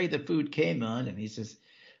the tray the food came on, and he says,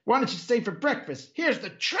 "Why don't you stay for breakfast? Here's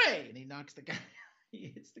the tray!" And he knocks the guy,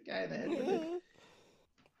 he hits the guy in the head with it.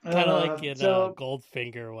 Kind of like in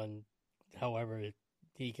Goldfinger when, however,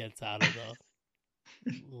 he gets out of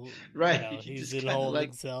the... right. He's in a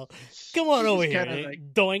holding cell. Come on over here,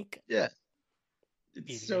 doink. Yeah.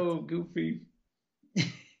 It's so goofy.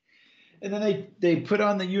 And then they put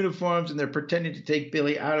on the uniforms and they're pretending to take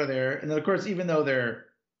Billy out of there. And then, of course, even though they're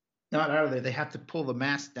not out of there, they have to pull the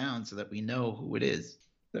mask down so that we know who it is.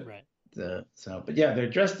 Right. But yeah, they're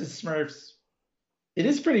dressed as Smurfs. It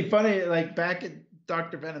is pretty funny. Like back at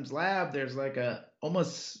Dr. Venom's lab, there's like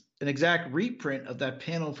almost an exact reprint of that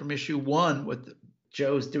panel from issue 1 with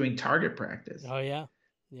Joe's doing target practice. Oh, yeah.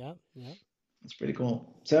 Yeah. It's pretty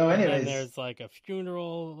cool. So, and anyways, then there's like a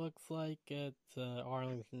funeral. Looks like at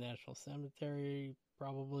Arlington National Cemetery,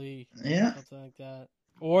 probably. yeah, Something like that.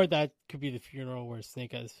 Or that could be the funeral where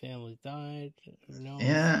Snake Eyes' family died. Who knows?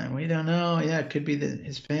 yeah, we don't know. Yeah, it could be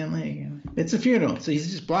his family. It's a funeral, so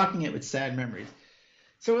he's just blocking it with sad memories.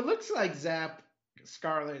 So it looks like Zap,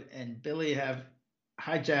 Scarlet, and Billy have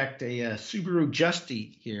hijacked a Subaru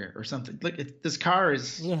Justy here or something. Look, this car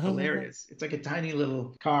is hilarious. It's like a tiny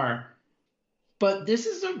little car. But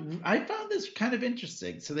I found this kind of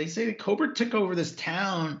interesting. So they say that Cobra took over this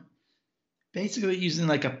town basically using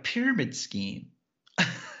like a pyramid scheme.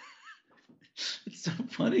 It's so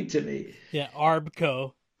funny to me. Yeah,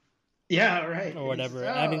 Arbco. Yeah, right. Or whatever.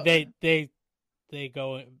 Says, oh. I mean, they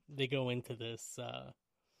go into this.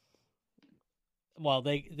 Well,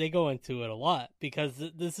 they go into it a lot because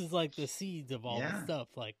this is like the seeds of all the stuff,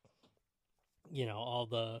 like all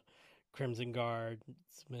the Crimson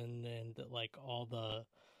Guardsmen and like all the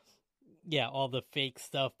fake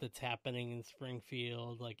stuff that's happening in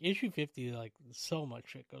Springfield. Like issue 50, like so much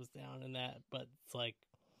shit goes down in that, but it's like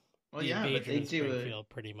invasion of Springfield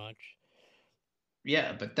pretty much.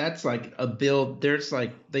 Yeah, but that's like a build. There's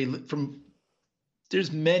like there's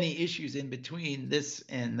many issues in between this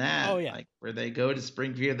and that. Oh yeah, like where they go to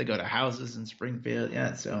Springfield, they go to houses in Springfield.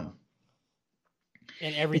 Yeah, so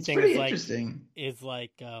and everything is interesting. Is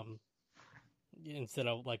like instead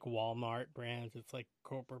of like Walmart brands, it's like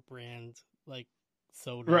corporate brands, like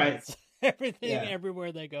sodas, right? Everything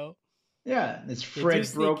everywhere they go. Yeah, it's Fred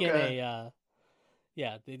Broca.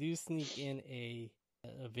 They do sneak in a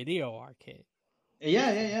video arcade.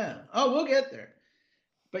 Yeah. Oh, we'll get there.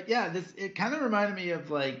 But yeah, it kind of reminded me of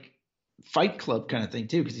like Fight Club kind of thing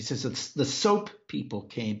too, because he says the soap people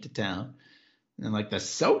came to town, and like the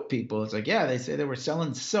soap people, it's like they say they were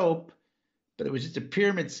selling soap, but it was just a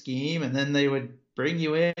pyramid scheme, and then they would bring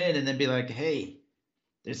you in and then be like, hey,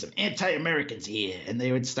 there's some anti-Americans here, and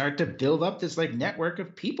they would start to build up this like network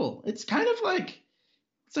of people. It's kind of like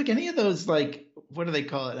any of those, like, what do they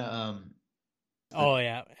call it?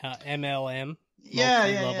 MLM.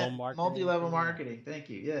 Multi-level marketing. Thank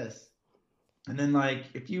you. Yes. And then like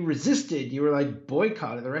if you resisted, you were like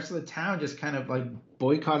boycotted. The rest of the town just kind of like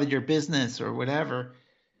boycotted your business or whatever.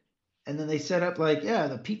 And then they set up like,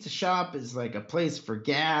 the pizza shop is like a place for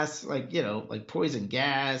gas, like, like poison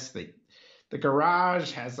gas. The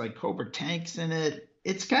garage has like Cobra tanks in it.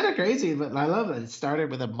 It's kind of crazy, but I love that it started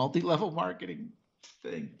with a multi-level marketing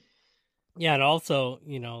thing. Yeah, and also,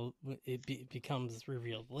 it becomes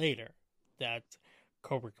revealed later that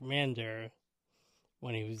Cobra Commander,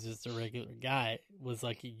 when he was just a regular guy, was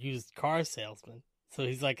like a used car salesman. So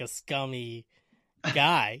he's like a scummy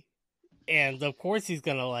guy. And of course he's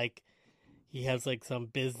going to he has like some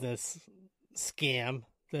business scam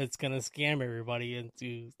that's going to scam everybody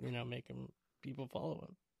into, making people follow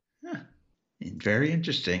him. Huh. Very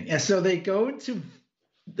interesting. Yeah, so they go to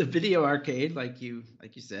the video arcade, like you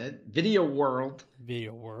said, Video World.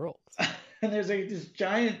 And there's like this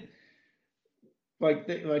giant, like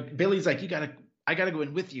Billy's like, I gotta go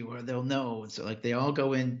in with you or they'll know. So like they all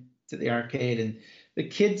go in to the arcade, and the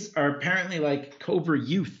kids are apparently like Cobra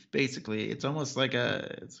youth. Basically, it's almost like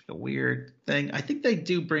it's like a weird thing. I think they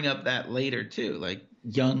do bring up that later too, like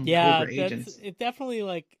young Cobra agents. It definitely,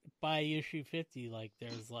 like by issue 50, like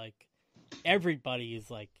there's like everybody is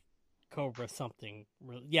like Cobra something.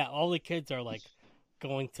 Yeah, all the kids are like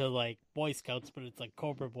going to like Boy Scouts, but it's like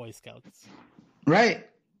Cobra Boy Scouts. Right.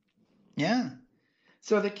 Yeah.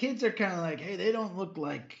 So the kids are kind of like, hey, they don't look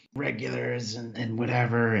like regulars and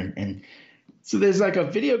whatever. And so there's like a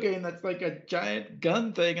video game that's like a giant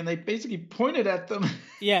gun thing, and they basically pointed at them.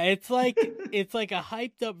 Yeah, it's like a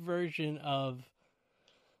hyped up version of,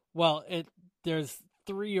 there's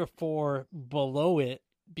 3 or 4 below it,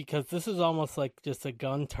 because this is almost like just a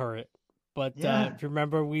gun turret. But if you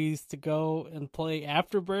remember, we used to go and play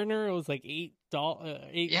Afterburner. It was like $8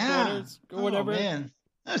 or whatever. Oh, man.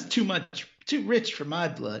 That was too rich for my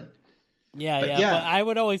blood. But I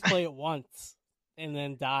would always play it once and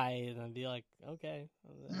then die and then be like, okay.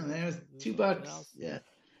 That was $2. Yeah.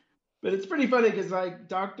 But it's pretty funny because like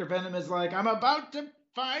Dr. Venom is like, I'm about to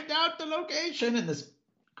find out the location. And this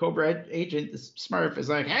Cobra agent, this Smurf, is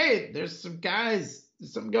like, hey, there's some guys.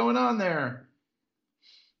 There's something going on there.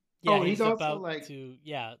 Yeah, he's also about like, to,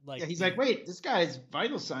 he's like, wait, this guy's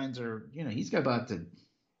vital signs are, he's about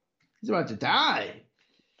to die.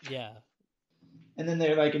 Yeah. And then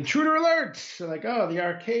they're like, intruder alert. So like, oh, the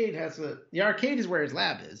arcade is where his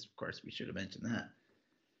lab is. Of course, we should have mentioned that.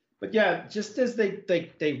 But yeah, just as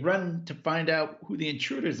they run to find out who the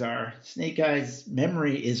intruders are, Snake Eyes'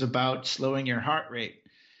 memory is about slowing your heart rate.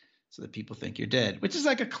 so that people think you're dead, which is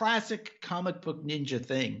like a classic comic book ninja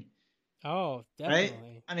thing. Oh, definitely.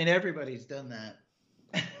 Right? I mean, everybody's done that.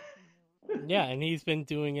 Yeah, and he's been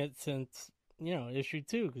doing it since, issue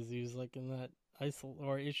 2, because he was like in that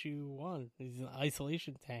issue 1. He's in the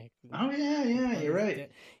isolation tank. Oh yeah, you're right.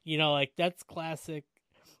 Like that's classic.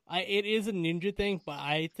 It is a ninja thing, but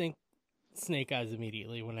I think Snake Eyes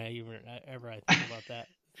immediately when I think about that.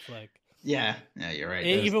 It's like yeah, you're right.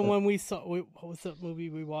 Even when we saw what was that movie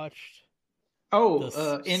we watched?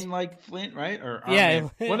 Oh, in like Flint, right? Or yeah,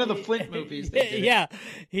 one of the Flint movies. Yeah,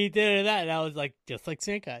 he did that, and I was like, just like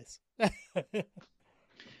Snake Eyes.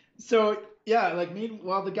 So yeah, like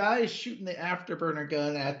meanwhile the guy is shooting the afterburner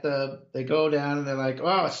gun at they go down and they're like,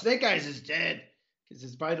 oh, Snake Eyes is dead because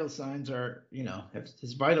his vital signs are,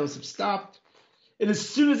 his vitals have stopped. And as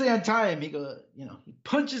soon as they untie him, he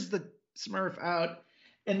punches the Smurf out.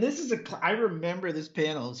 And this is I remember this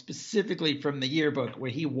panel specifically from the yearbook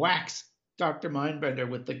where he whacks Dr. Mindbender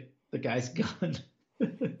with the guy's gun.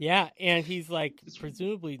 Yeah, and he's like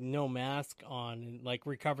presumably no mask on and like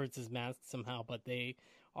recovers his mask somehow, but they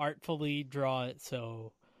artfully draw it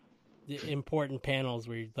so the important panels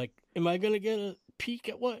where you're like, am I gonna get a peek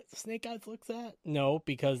at what Snake Eyes looks at? No,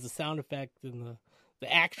 because the sound effect and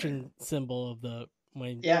the action symbol of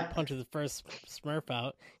when he punches the first Smurf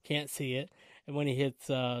out, can't see it, and when he hits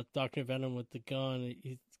Dr. Venom with the gun,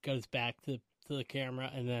 he goes back to the camera,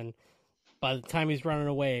 and then by the time he's running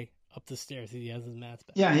away up the stairs, he has his mask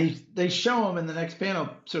back. Yeah, they show him in the next panel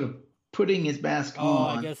sort of putting his mask on.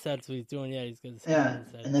 Oh, I guess that's what he's doing. Yeah, he's got his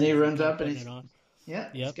hands. And then he runs up and he's on. Yeah,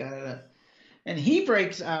 he's got it up. And he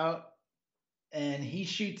breaks out and he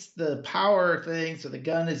shoots the power thing, so the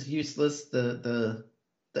gun is useless, the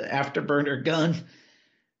afterburner gun.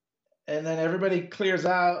 And then everybody clears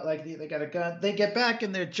out, like they got a gun. They get back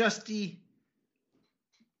and they're Justy.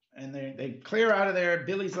 And they clear out of there.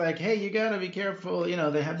 Billy's like, hey, you got to be careful.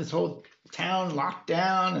 They have this whole town locked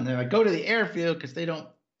down. And they're like, go to the airfield because they don't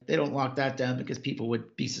lock that down because people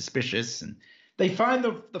would be suspicious. And they find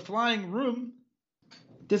the flying room.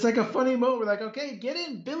 There's like a funny moment where like, okay, get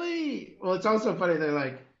in, Billy. Well, it's also funny. They're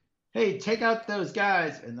like, hey, take out those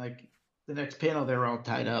guys. And like the next panel, they're all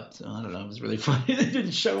tied up. So I don't know. It was really funny. They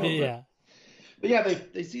didn't show them. Yeah. But yeah,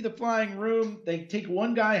 they see the flying room. They take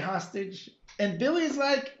one guy hostage. And Billy's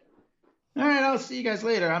like, all right, I'll see you guys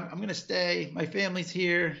later. I'm going to stay. My family's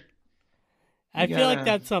here. I feel like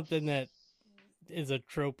that's something that is a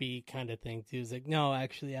tropey kind of thing, too. It's like, no,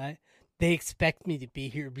 actually, they expect me to be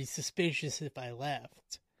here, be suspicious if I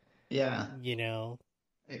left. Yeah.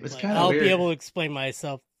 It was like, kind of weird. I'll be able to explain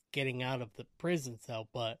myself getting out of the prison cell,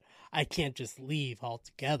 but I can't just leave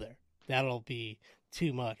altogether. That'll be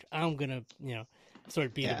too much. I'm going to, sort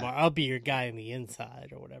of be I'll be your guy on the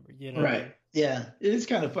inside or whatever, Right. Yeah. It is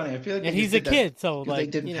kind of funny. I feel like and he's a kid, so like, they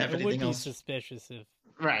didn't have it would be else. suspicious if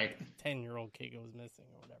right 10-year-old kid goes missing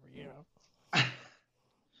or whatever,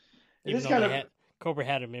 It is kind of Cobra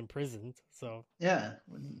had him imprisoned, so yeah.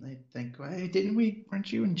 Wouldn't they think, hey,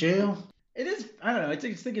 weren't you in jail? It is. I don't know. I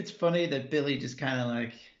just think it's funny that Billy just kind of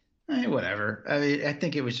like, hey, whatever. I mean, I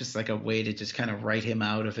think it was just like a way to just kind of write him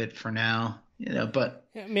out of it for now. But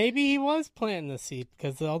yeah, maybe he was planting the seed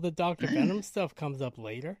because all the Dr. Venom stuff comes up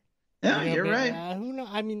later. Yeah, you're right. Who knows?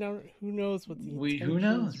 I mean, who knows what the who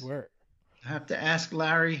knows? Were. I have to ask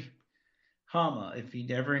Larry Hama if he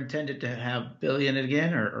never intended to have Billy in it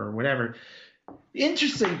again or whatever. The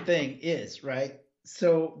interesting thing is, right?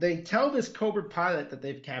 So they tell this Cobra pilot that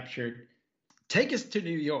they've captured, take us to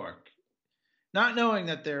New York, not knowing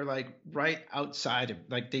that they're like right outside of,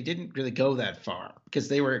 like they didn't really go that far because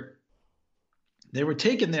they were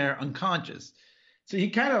taken there unconscious. So he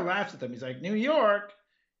kind of laughs at them. He's like, New York,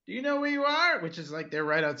 do you know where you are? Which is like they're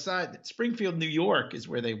right outside. Springfield, New York is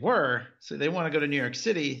where they were. So they want to go to New York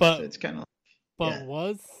City. But, so it's kind of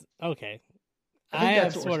okay. I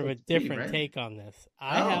have sort of a different right? take on this.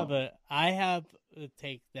 I have a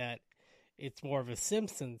take that it's more of a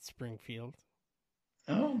Simpsons Springfield.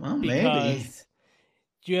 Oh, well, maybe.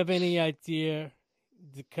 Do you have any idea?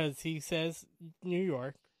 Because he says New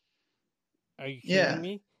York. Are you kidding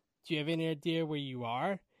me? Do you have any idea where you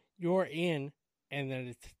are? You're in, and then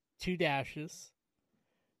it's 2 dashes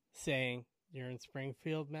saying you're in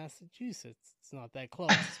Springfield, Massachusetts. It's not that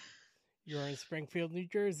close. You're in Springfield, New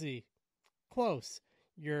Jersey. Close.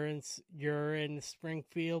 You're in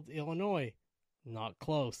Springfield, Illinois. Not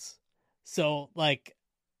close. So, like,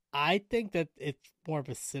 I think that it's more of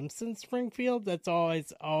a Simpsons Springfield. I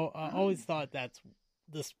always thought that's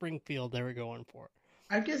the Springfield they were going for.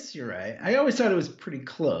 I guess you're right. I always thought it was pretty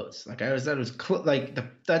close. Like I always thought it was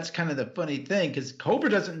that's kind of the funny thing because Cobra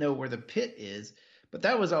doesn't know where the pit is, but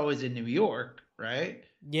that was always in New York, right?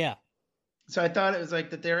 Yeah. So I thought it was like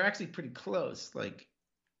that they're actually pretty close. Like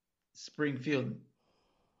Springfield,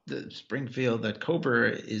 the Springfield that Cobra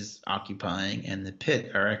is occupying and the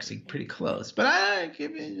pit are actually pretty close. But I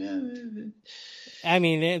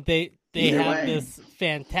mean, they have way. this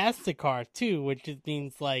fantastic car too, which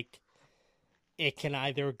means like it can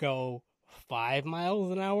either go 5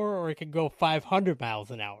 miles an hour or it can go 500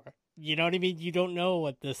 miles an hour. You know what I mean? You don't know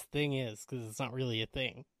what this thing is because it's not really a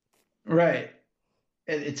thing. Right.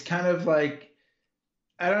 It's kind of like,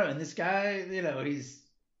 I don't know. And this guy,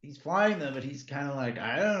 he's flying them, but he's kind of like,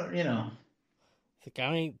 I don't, It's like,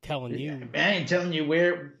 I ain't telling you. I ain't telling you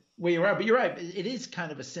where you are. But you're right. It is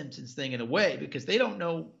kind of a Simpsons thing in a way because they don't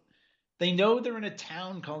know. They know they're in a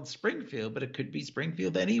town called Springfield, but it could be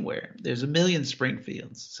Springfield anywhere. There's a million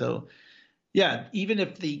Springfields. So, yeah, even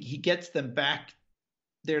if he gets them back,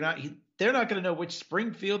 they're not going to know which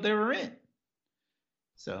Springfield they were in.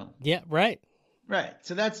 So yeah, right.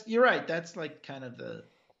 So you're right. That's like kind of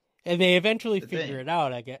and they eventually figure it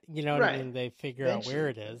out. I guess you know what right. I mean. They figure out where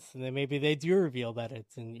it is, and then maybe they do reveal that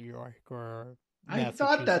it's in New York or. I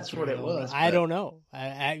thought that's what it was. I don't know.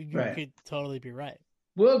 You could totally be right.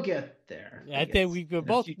 We'll get there. I think we could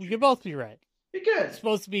both be right. Be good. It's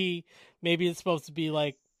supposed to be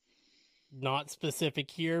like not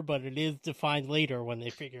specific here, but it is defined later when they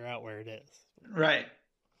figure out where it is. Right.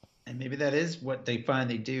 And maybe that is what they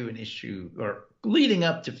finally do in issue or leading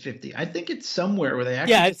up to 50. I think it's somewhere where they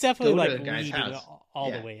actually it's definitely like leading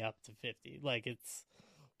all the way up to 50. Like it's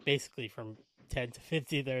basically from 10 to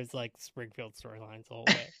 50. There's like Springfield storylines the whole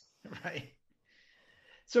way. Right.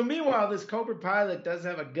 So meanwhile, this Cobra pilot does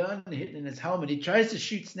have a gun hidden in his helmet. He tries to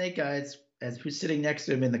shoot Snake Eyes as who's sitting next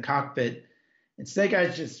to him in the cockpit, and Snake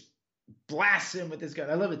Eyes just blasts him with his gun.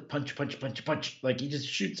 I love it. Punch, punch, punch, punch. Like he just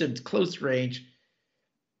shoots him to close range.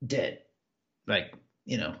 Dead. Like,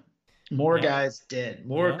 more guys dead.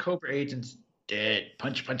 More Cobra agents dead.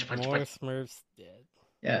 Punch, punch, punch, more punch. More Smurfs dead.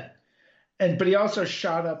 Yeah. But he also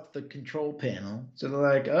shot up the control panel. So they're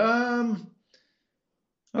like,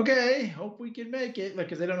 okay, hope we can make it.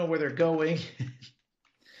 Because they don't know where they're going.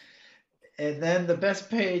 And then the best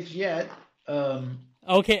page yet. So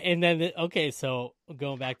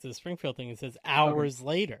going back to the Springfield thing, it says hours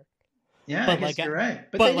later. Yeah, I guess you're right.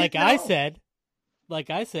 But like I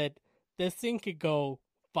said, this thing could go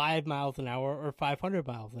 5 miles an hour or 500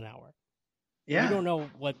 miles an hour. Yeah. We don't know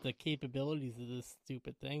what the capabilities of this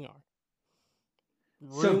stupid thing are.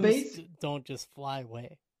 Rooms don't just fly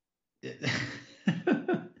away.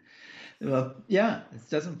 Well, yeah, it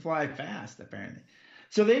doesn't fly fast, apparently.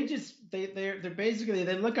 So they're basically,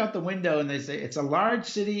 they look out the window and they say, it's a large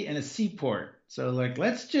city and a seaport. So like,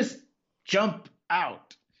 let's just jump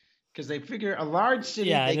out. Because they figure a large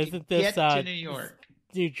city, they can get to New York.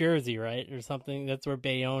 New Jersey, right? Or something. That's where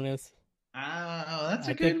Bayonne is. Oh, that's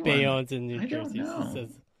a good one. Bayonne's in New Jersey. Don't know.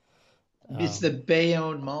 It's the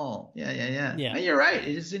Bayonne Mall. Yeah. Oh, you're right.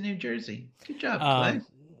 It is in New Jersey. Good job, Clay.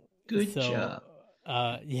 Good job.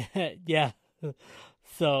 Yeah.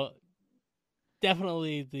 So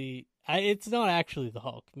definitely it's not actually the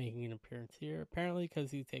Hulk making an appearance here, apparently,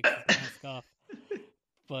 because he takes his mask off.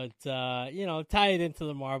 But tie it into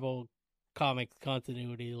the Marvel comics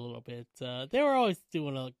continuity a little bit. They were always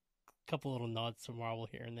doing a couple little nods to Marvel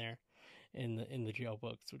here and there in the Joe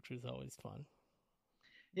books, which was always fun.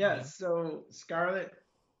 Yeah, so Scarlet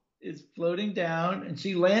is floating down and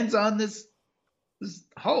she lands on this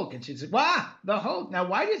Hulk and she said, "Wow, the Hulk." Now,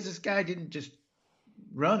 why does this guy didn't just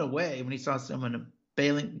run away when he saw someone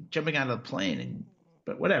jumping out of the plane?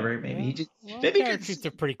 But whatever, maybe he just characters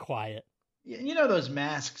are pretty quiet. Those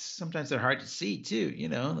masks, sometimes they're hard to see too,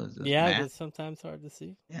 those they're sometimes hard to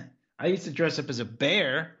see. Yeah. I used to dress up as a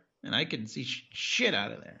bear and I couldn't see shit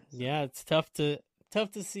out of there. So. Yeah, it's tough to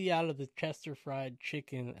see out of the Chester Fried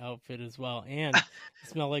Chicken outfit as well. And it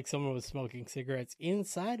smelled like someone was smoking cigarettes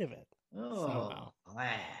inside of it. Oh,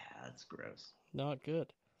 that's gross. Not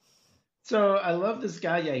good. So I love this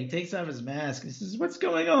guy. Yeah, he takes off his mask. He says, "What's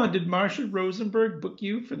going on? Did Marsha Rosenberg book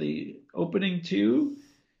you for the opening too?"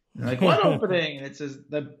 And like, "What opening?" And it says,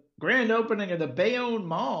 "The grand opening of the Bayonne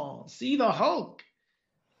Mall. See the Hulk."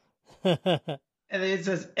 And it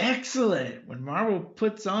says, "Excellent. When Marvel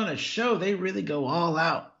puts on a show, they really go all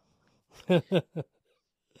out."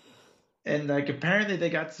 And like, apparently they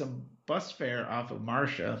got some bus fare off of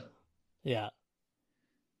Marsha. Yeah.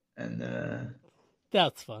 And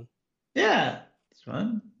that's fun. Yeah, it's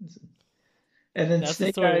fun. And then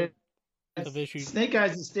Snake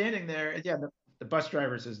Eyes is standing there. And yeah, the bus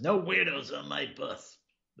driver says, "No weirdos on my bus."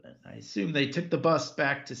 But I assume they took the bus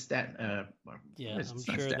back to Staten.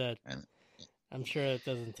 I'm sure that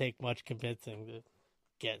doesn't take much convincing.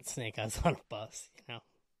 get Snake Eyes on a bus, you know?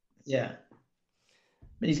 Yeah.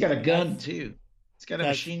 But he's got a gun, too. He's got a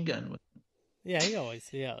machine gun with him. Yeah, he always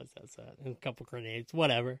does that. And a couple grenades,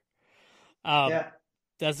 whatever. Yeah.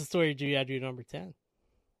 That's the story of G.I. Joe number 10.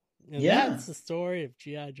 And that's the story of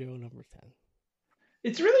G.I. Joe number 10.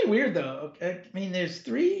 It's really weird, though. I mean, there's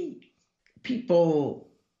 3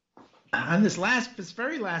 people on this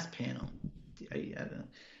very last panel. I don't know.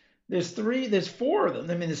 There's 4 of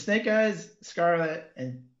them. I mean, the Snake Eyes, Scarlet,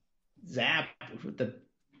 and Zap with the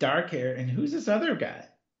dark hair. And who's this other guy?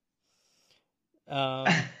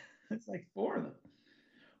 It's like 4 of them.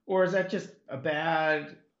 Or is that just a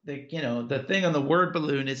bad, the thing on the word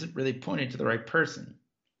balloon isn't really pointing to the right person?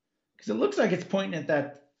 Because it looks like it's pointing at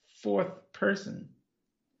that 4th person.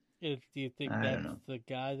 Do you think that's the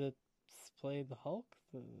guy that's played the Hulk?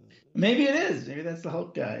 Maybe it is. Maybe that's the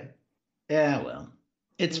Hulk guy. Yeah, well.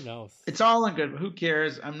 Who knows? It's all in good. Who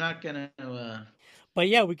cares? I'm not going to... But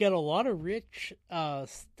yeah, we got a lot of rich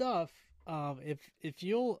stuff. If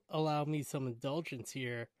you'll allow me some indulgence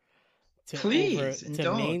here... Please,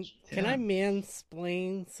 indulge. Can I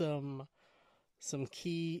mansplain some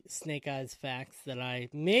key Snake Eyes facts that I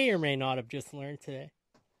may or may not have just learned today?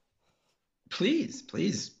 Please,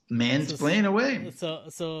 mansplain away.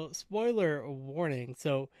 So spoiler warning.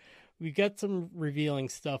 So we got some revealing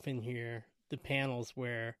stuff in here. The panels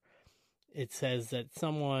where it says that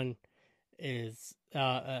someone is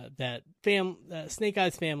Snake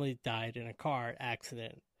Eyes family died in a car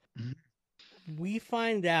accident. Mm-hmm. We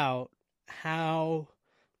find out how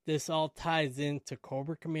this all ties into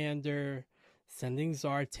Cobra Commander sending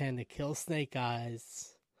Zartan to kill Snake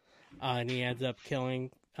Eyes, and he ends up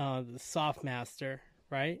killing the Soft Master,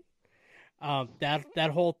 right? That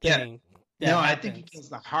whole thing. Yeah. I think he kills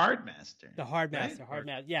the Hard Master. The Hard Master,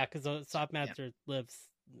 right? Yeah, because the Soft Master lives.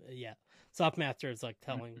 Yeah, Soft Master is like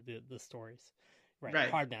telling the stories, right?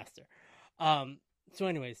 Hard Master. So,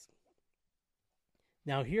 anyways,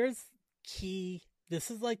 now here's key. This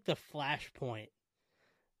is like the flashpoint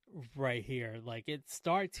right here. Like it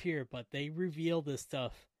starts here, but they reveal this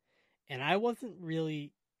stuff, and I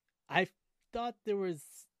thought there was,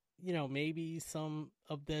 maybe some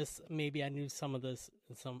of this. Maybe I knew some of this,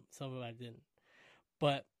 and some of it I didn't.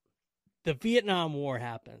 But the Vietnam War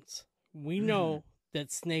happens. We know that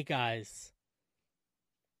Snake Eyes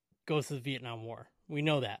goes to the Vietnam War. We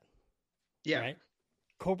know that. Yeah. Right?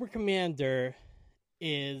 Cobra Commander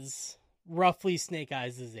is roughly Snake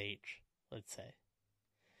Eyes' age, let's say.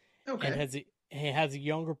 Okay. And he has a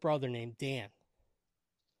younger brother named Dan.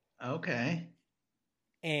 Okay.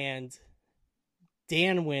 And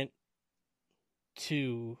Dan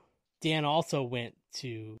also went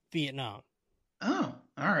to Vietnam. Oh,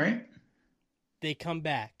 all right. They come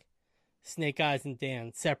back, Snake Eyes and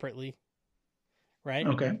Dan separately, right?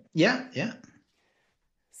 Okay. Yeah.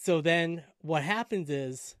 So then what happens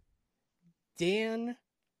is Dan,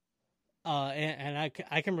 and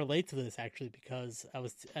I can relate to this actually because I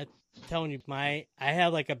was telling you I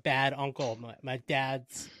had like a bad uncle. My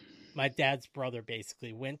dad's brother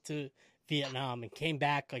basically went to Vietnam and came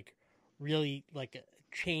back like really like a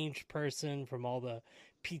changed person from all the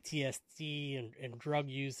PTSD and drug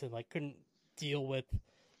use, and like couldn't deal with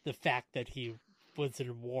the fact that he was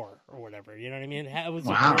in war or whatever. You know what I mean? It was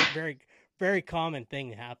a very, very, very common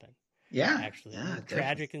thing to happen. Yeah, actually, definitely.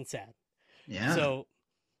 tragic and sad. Yeah.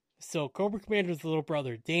 So Cobra Commander's little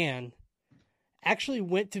brother Dan actually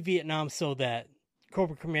went to Vietnam so that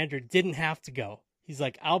Cobra Commander didn't have to go. He's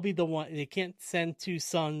like, I'll be the one. They can't send 2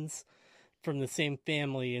 sons from the same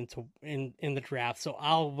family in the draft, so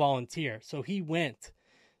I'll volunteer. So he went,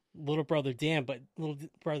 little brother Dan, but little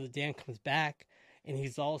brother Dan comes back and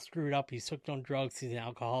he's all screwed up. He's hooked on drugs. He's an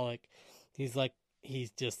alcoholic. He's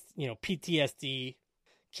just, PTSD,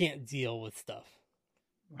 can't deal with stuff.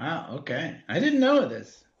 Wow. Okay. I didn't know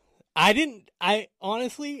this. I'm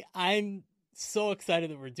so excited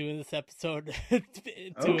that we're doing this episode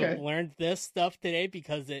to have learned this stuff today,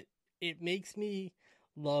 because it makes me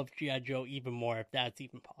love G.I. Joe even more, if that's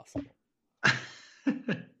even possible.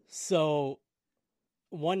 So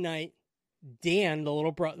one night, Dan, the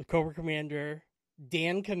little brother, Cobra Commander,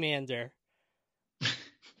 Dan Commander,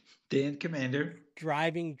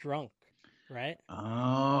 driving drunk, right?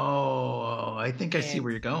 Oh, I think I see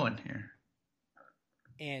where you're going here.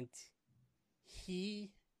 And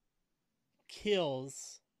he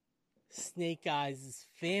kills Snake Eyes'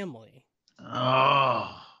 family.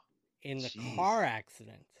 Oh. In the car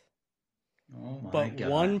accident. Oh my God. But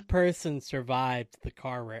one person survived the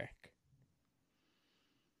car wreck.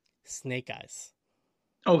 Snake Eyes.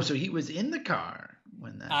 Oh, so he was in the car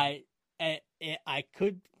when that... I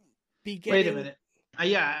could be getting... Wait a minute.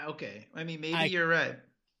 Yeah, okay. I mean, maybe you're right.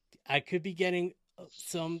 I could be getting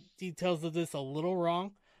some details of this a little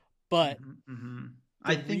wrong, but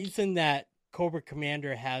the reason that Cobra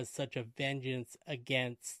Commander has such a vengeance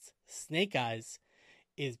against Snake Eyes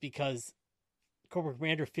is because Cobra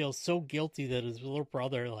Commander feels so guilty that his little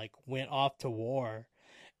brother like went off to war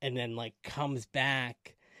and then like comes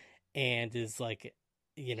back and is like,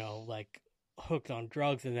 like hooked on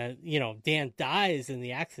drugs, and then Dan dies in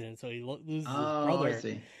the accident, so he loses his brother. I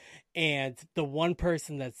see. And the one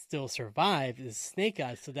person that still survived is Snake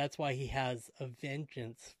Eyes, so that's why he has a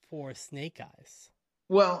vengeance for Snake Eyes.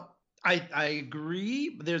 Well, I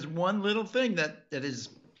agree. There's one little thing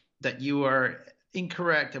that you are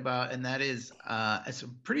incorrect about, and that is,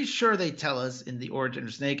 I'm pretty sure they tell us in the origin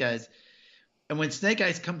of Snake Eyes, and when Snake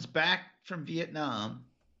Eyes comes back from Vietnam,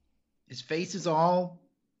 his face is all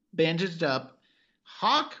bandaged up.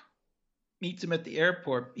 Hawk meets him at the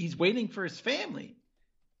airport. He's waiting for his family.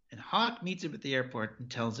 And Hawk meets him at the airport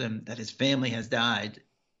and tells him that his family has died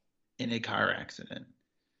in a car accident.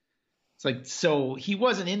 It's like, so he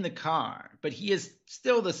wasn't in the car, but he is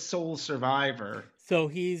still the sole survivor. So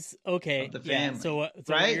he's okay. Of the family, so right?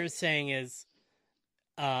 What you're saying is,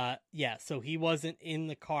 so he wasn't in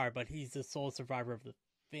the car, but he's the sole survivor of the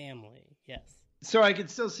family. Yes. So I can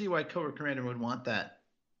still see why Cobra Commander would want that.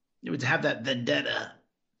 It would have that vendetta,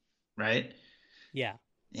 right? Yeah.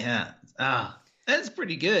 Yeah. That's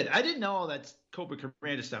pretty good. I didn't know all that Cobra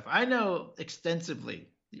Commander stuff. I know extensively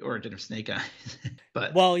the origin of Snake Eyes,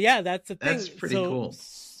 but well, yeah, that's the thing. That's pretty cool.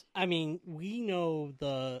 I mean, we know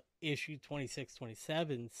the issue 26,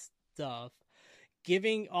 27 stuff,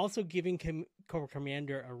 giving Cobra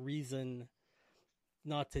Commander a reason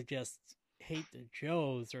not to just hate the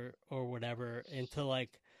Joes or whatever, and to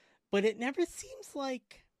like, but it never seems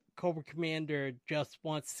like Cobra Commander just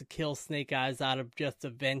wants to kill Snake Eyes out of just a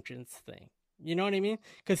vengeance thing. You know what I mean?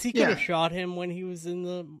 Because he could have shot him when he was in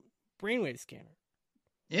the brainwave scanner.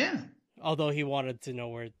 Yeah. Although he wanted to know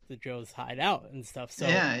where the Joes hide out and stuff. So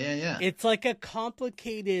yeah. It's like a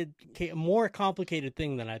more complicated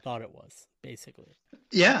thing than I thought it was, basically.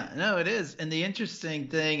 Yeah, no, it is. And the interesting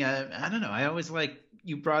thing, I don't know, I always like,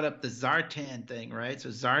 you brought up the Zartan thing, right? So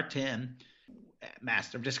Zartan,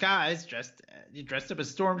 Master of Disguise, dressed up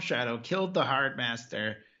as Storm Shadow, killed the Hard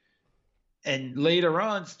Master. And later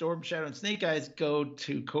on, Storm Shadow and Snake Eyes go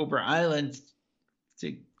to Cobra Island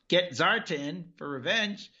to get Zartan for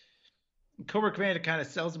revenge. And Cobra Commander kind of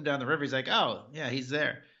sells him down the river. He's like, oh, yeah, he's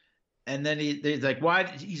there. And then he's like, why?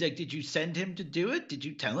 He's like, did you send him to do it? Did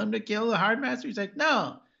you tell him to kill the Hard Master? He's like,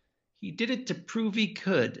 no, he did it to prove he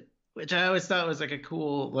could, which I always thought was like a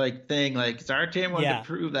cool thing. Like Zartan wanted to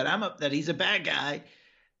prove that that he's a bad guy.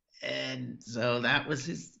 And so that was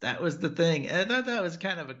the thing. And I thought that was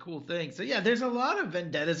kind of a cool thing. So yeah, there's a lot of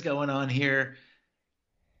vendettas going on here.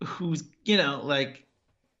 Who's,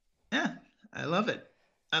 I love it.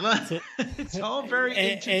 It's all very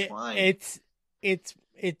intertwined. It's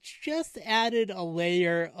just added a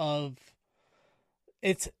layer of,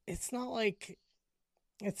 it's not like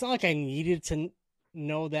I needed to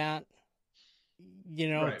know that,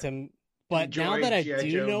 right. But now that I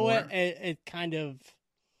do know it, it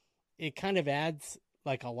kind of adds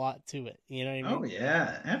like a lot to it. You know what I mean? Oh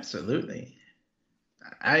yeah, absolutely.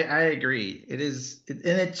 I agree. It is, and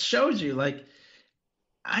it shows you, like,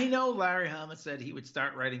 I know Larry Hama said he would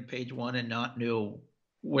start writing page 1 and not know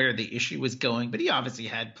where the issue was going, but he obviously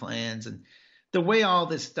had plans, and the way all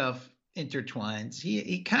this stuff intertwines,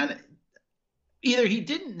 he kind of, either he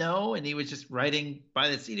didn't know and he was just writing by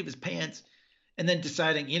the seat of his pants and then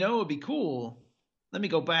deciding, it would be cool, let me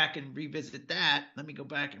go back and revisit that. Let me go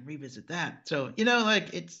back and revisit that. So,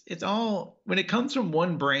 it's all, when it comes from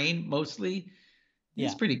one brain, mostly,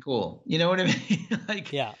 it's pretty cool. You know what I mean?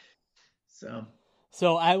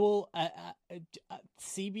 So I will,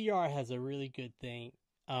 CBR has a really good thing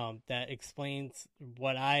that explains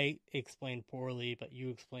what I explained poorly, but you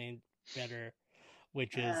explained better,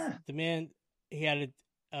 which is the man, he had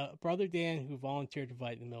a brother, Dan, who volunteered to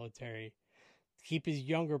fight in the military, keep his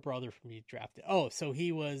younger brother from being drafted. Dan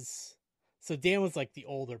was like the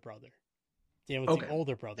older brother. Dan was the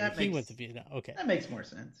older brother. He went to Vietnam. Okay. That makes more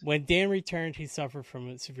sense. When Dan returned, he suffered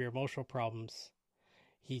from severe emotional problems.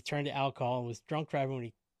 He turned to alcohol and was drunk driving when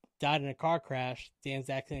he died in a car crash. Dan's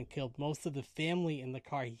accident killed most of the family in the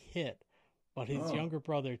car he hit, but his younger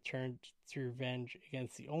brother turned to revenge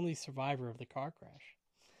against the only survivor of the car crash.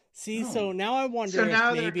 See, so now I wonder if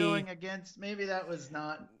now maybe they're going against, maybe that was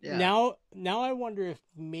not. Yeah. Now I wonder if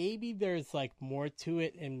maybe there's like more to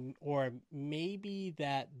it, or maybe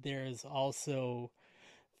that there's also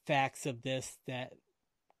facts of this that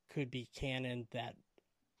could be canon that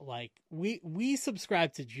like we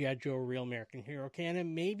subscribe to G.I. Joe Real American Hero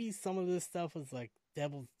canon. Maybe some of this stuff was like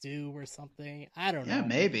Devil's Due or something. I don't know. Yeah,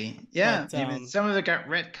 maybe. Yeah, but, maybe some of it got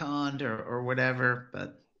retconned or whatever.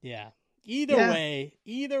 But yeah, either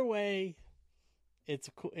way, it's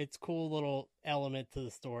cool little element to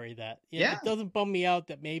the story that it doesn't bum me out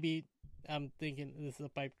that maybe I'm thinking this is a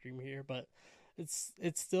pipe dream here, but it's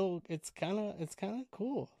kind of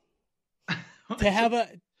cool to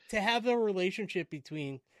have a relationship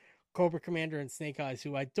between Cobra Commander and Snake Eyes,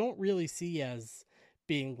 who I don't really see as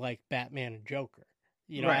being like Batman and Joker.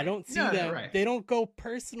 I don't see them. Right. They don't go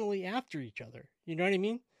personally after each other. You know what I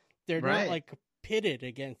mean? They're not like pitted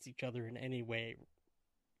against each other in any way.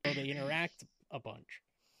 So they interact a bunch.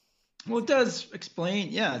 Well, it does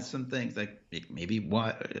explain, some things like maybe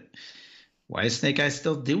why is Snake Eyes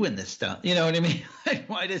still doing this stuff? You know what I mean? Like,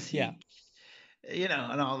 why does he?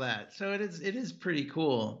 And all that. So it is pretty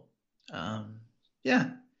cool. Yeah.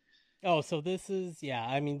 Oh, so this is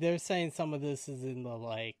I mean, they're saying some of this is in the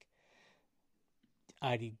like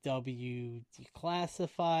IDW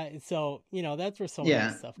declassified. So that's where some of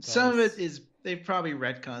this stuff goes. Some of it is they've probably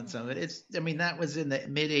retconned some of it. That was in the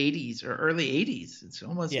mid '80s or early '80s. It's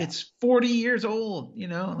almost it's 40 years old.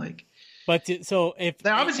 Like. But so if they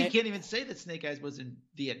obviously can't even say that Snake Eyes was in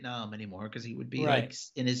Vietnam anymore because he would be like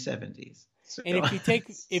in his 70s. So. And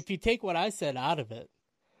if you take what I said out of it,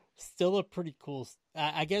 still a pretty cool.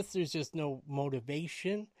 I guess there's just no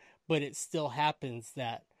motivation, but it still happens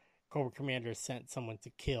that Cobra Commander sent someone to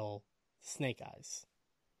kill Snake Eyes.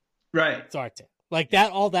 Right. It's art. Like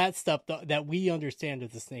that, all that stuff that we understand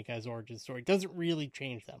as the Snake Eyes origin story doesn't really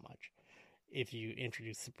change that much if you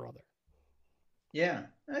introduce the brother. Yeah,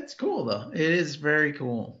 that's cool though. It is very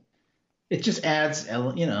cool. It just adds,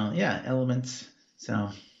 elements. So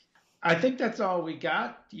I think that's all we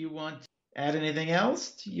got. Do you want to add anything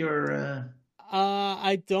else to your?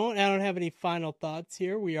 I don't have any final thoughts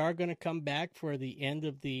here. We are going to come back for the end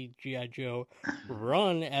of the G.I. Joe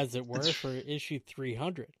run, as it were, for issue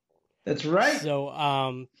 300. That's right.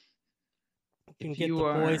 So, you can get the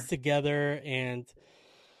boys together, and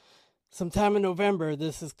sometime in November,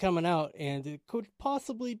 this is coming out, and it could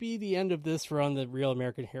possibly be the end of this run, the Real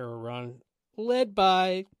American Hero run, led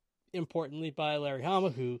by, importantly, by Larry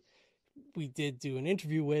Hama, who we did do an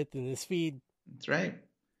interview with in this feed. That's right.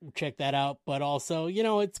 Check that out. But also,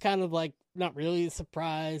 it's kind of like not really a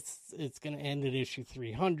surprise. It's going to end at issue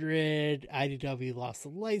 300. IDW lost the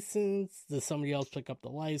license. Does somebody else pick up the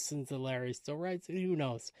license and Larry still writes it? Who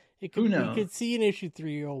knows? We could see an issue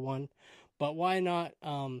 301, but why not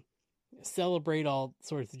celebrate all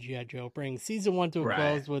sorts of G.I. Joe? Bring season 1 to a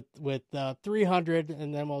close with 300,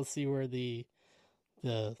 and then we'll see where the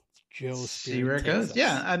Joe spirit see where it goes. Us.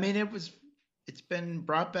 Yeah, I mean, it's been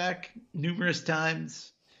brought back numerous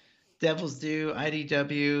times. Devil's Due,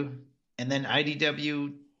 IDW, and then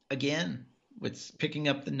IDW again with picking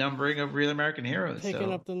up the numbering of Real American Heroes.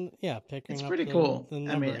 It's pretty cool.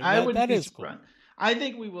 I mean, I wouldn't be surprised. Cool. I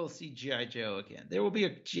think we will see G.I. Joe again. There will be a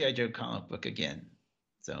G.I. Joe comic book again.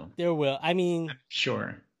 So there will. I mean,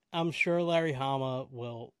 I'm sure Larry Hama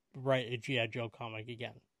will write a G.I. Joe comic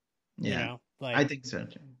again. Yeah, I think so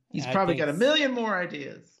too. He's probably got a million more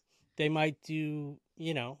ideas. They might do.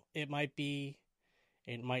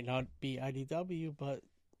 It might not be IDW, but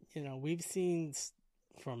we've seen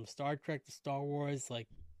from Star Trek to Star Wars,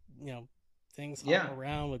 things hop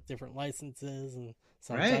around with different licenses, and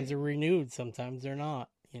sometimes they're renewed, sometimes they're not.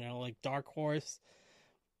 Like Dark Horse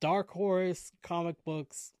comic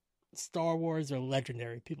books, Star Wars are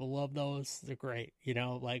legendary. People love those. They're great,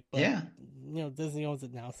 Disney owns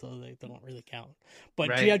it now, so they don't really count.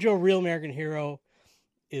 But G.I. Joe Real American Hero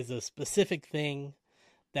is a specific thing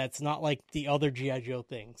that's not like the other G.I. Joe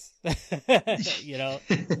things, So that's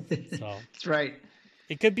right.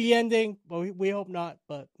 It could be ending, but we hope not,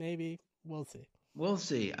 but maybe we'll see. We'll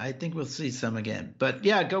see. I think we'll see some again. But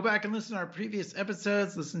yeah, go back and listen to our previous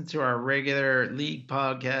episodes. Listen to our regular League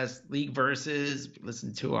podcast, League Versus.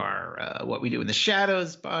 Listen to our What We Do in the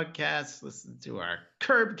Shadows podcast. Listen to our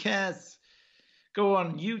Curbcasts. Go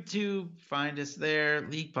on YouTube. Find us there,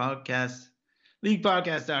 League Podcast,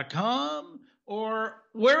 LeaguePodcast.com, or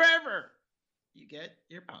wherever you get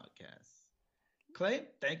your podcasts. Clay,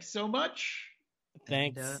 thanks so much.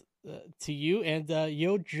 Thanks to you and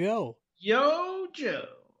Yo Joe. Yo Joe.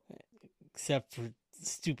 Except for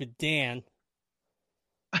stupid Dan.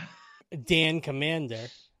 Dan Commander.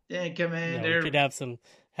 Dan Commander. We could have some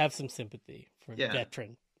sympathy for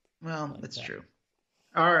veteran. Well, that's true.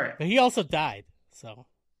 All right. But he also died, so.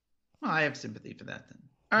 Well, I have sympathy for that then.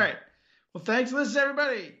 All right. Well, thanks for listening,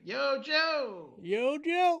 everybody. Yo Joe. Yo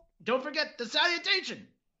Joe. Don't forget the salutation.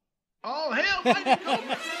 All hail Mighty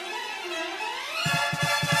Cobra!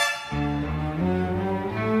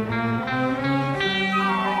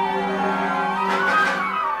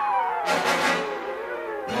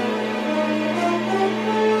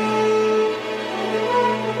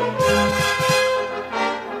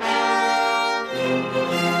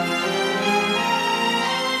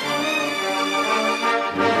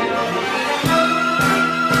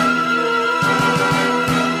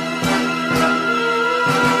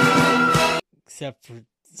 Except for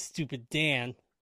stupid Dan.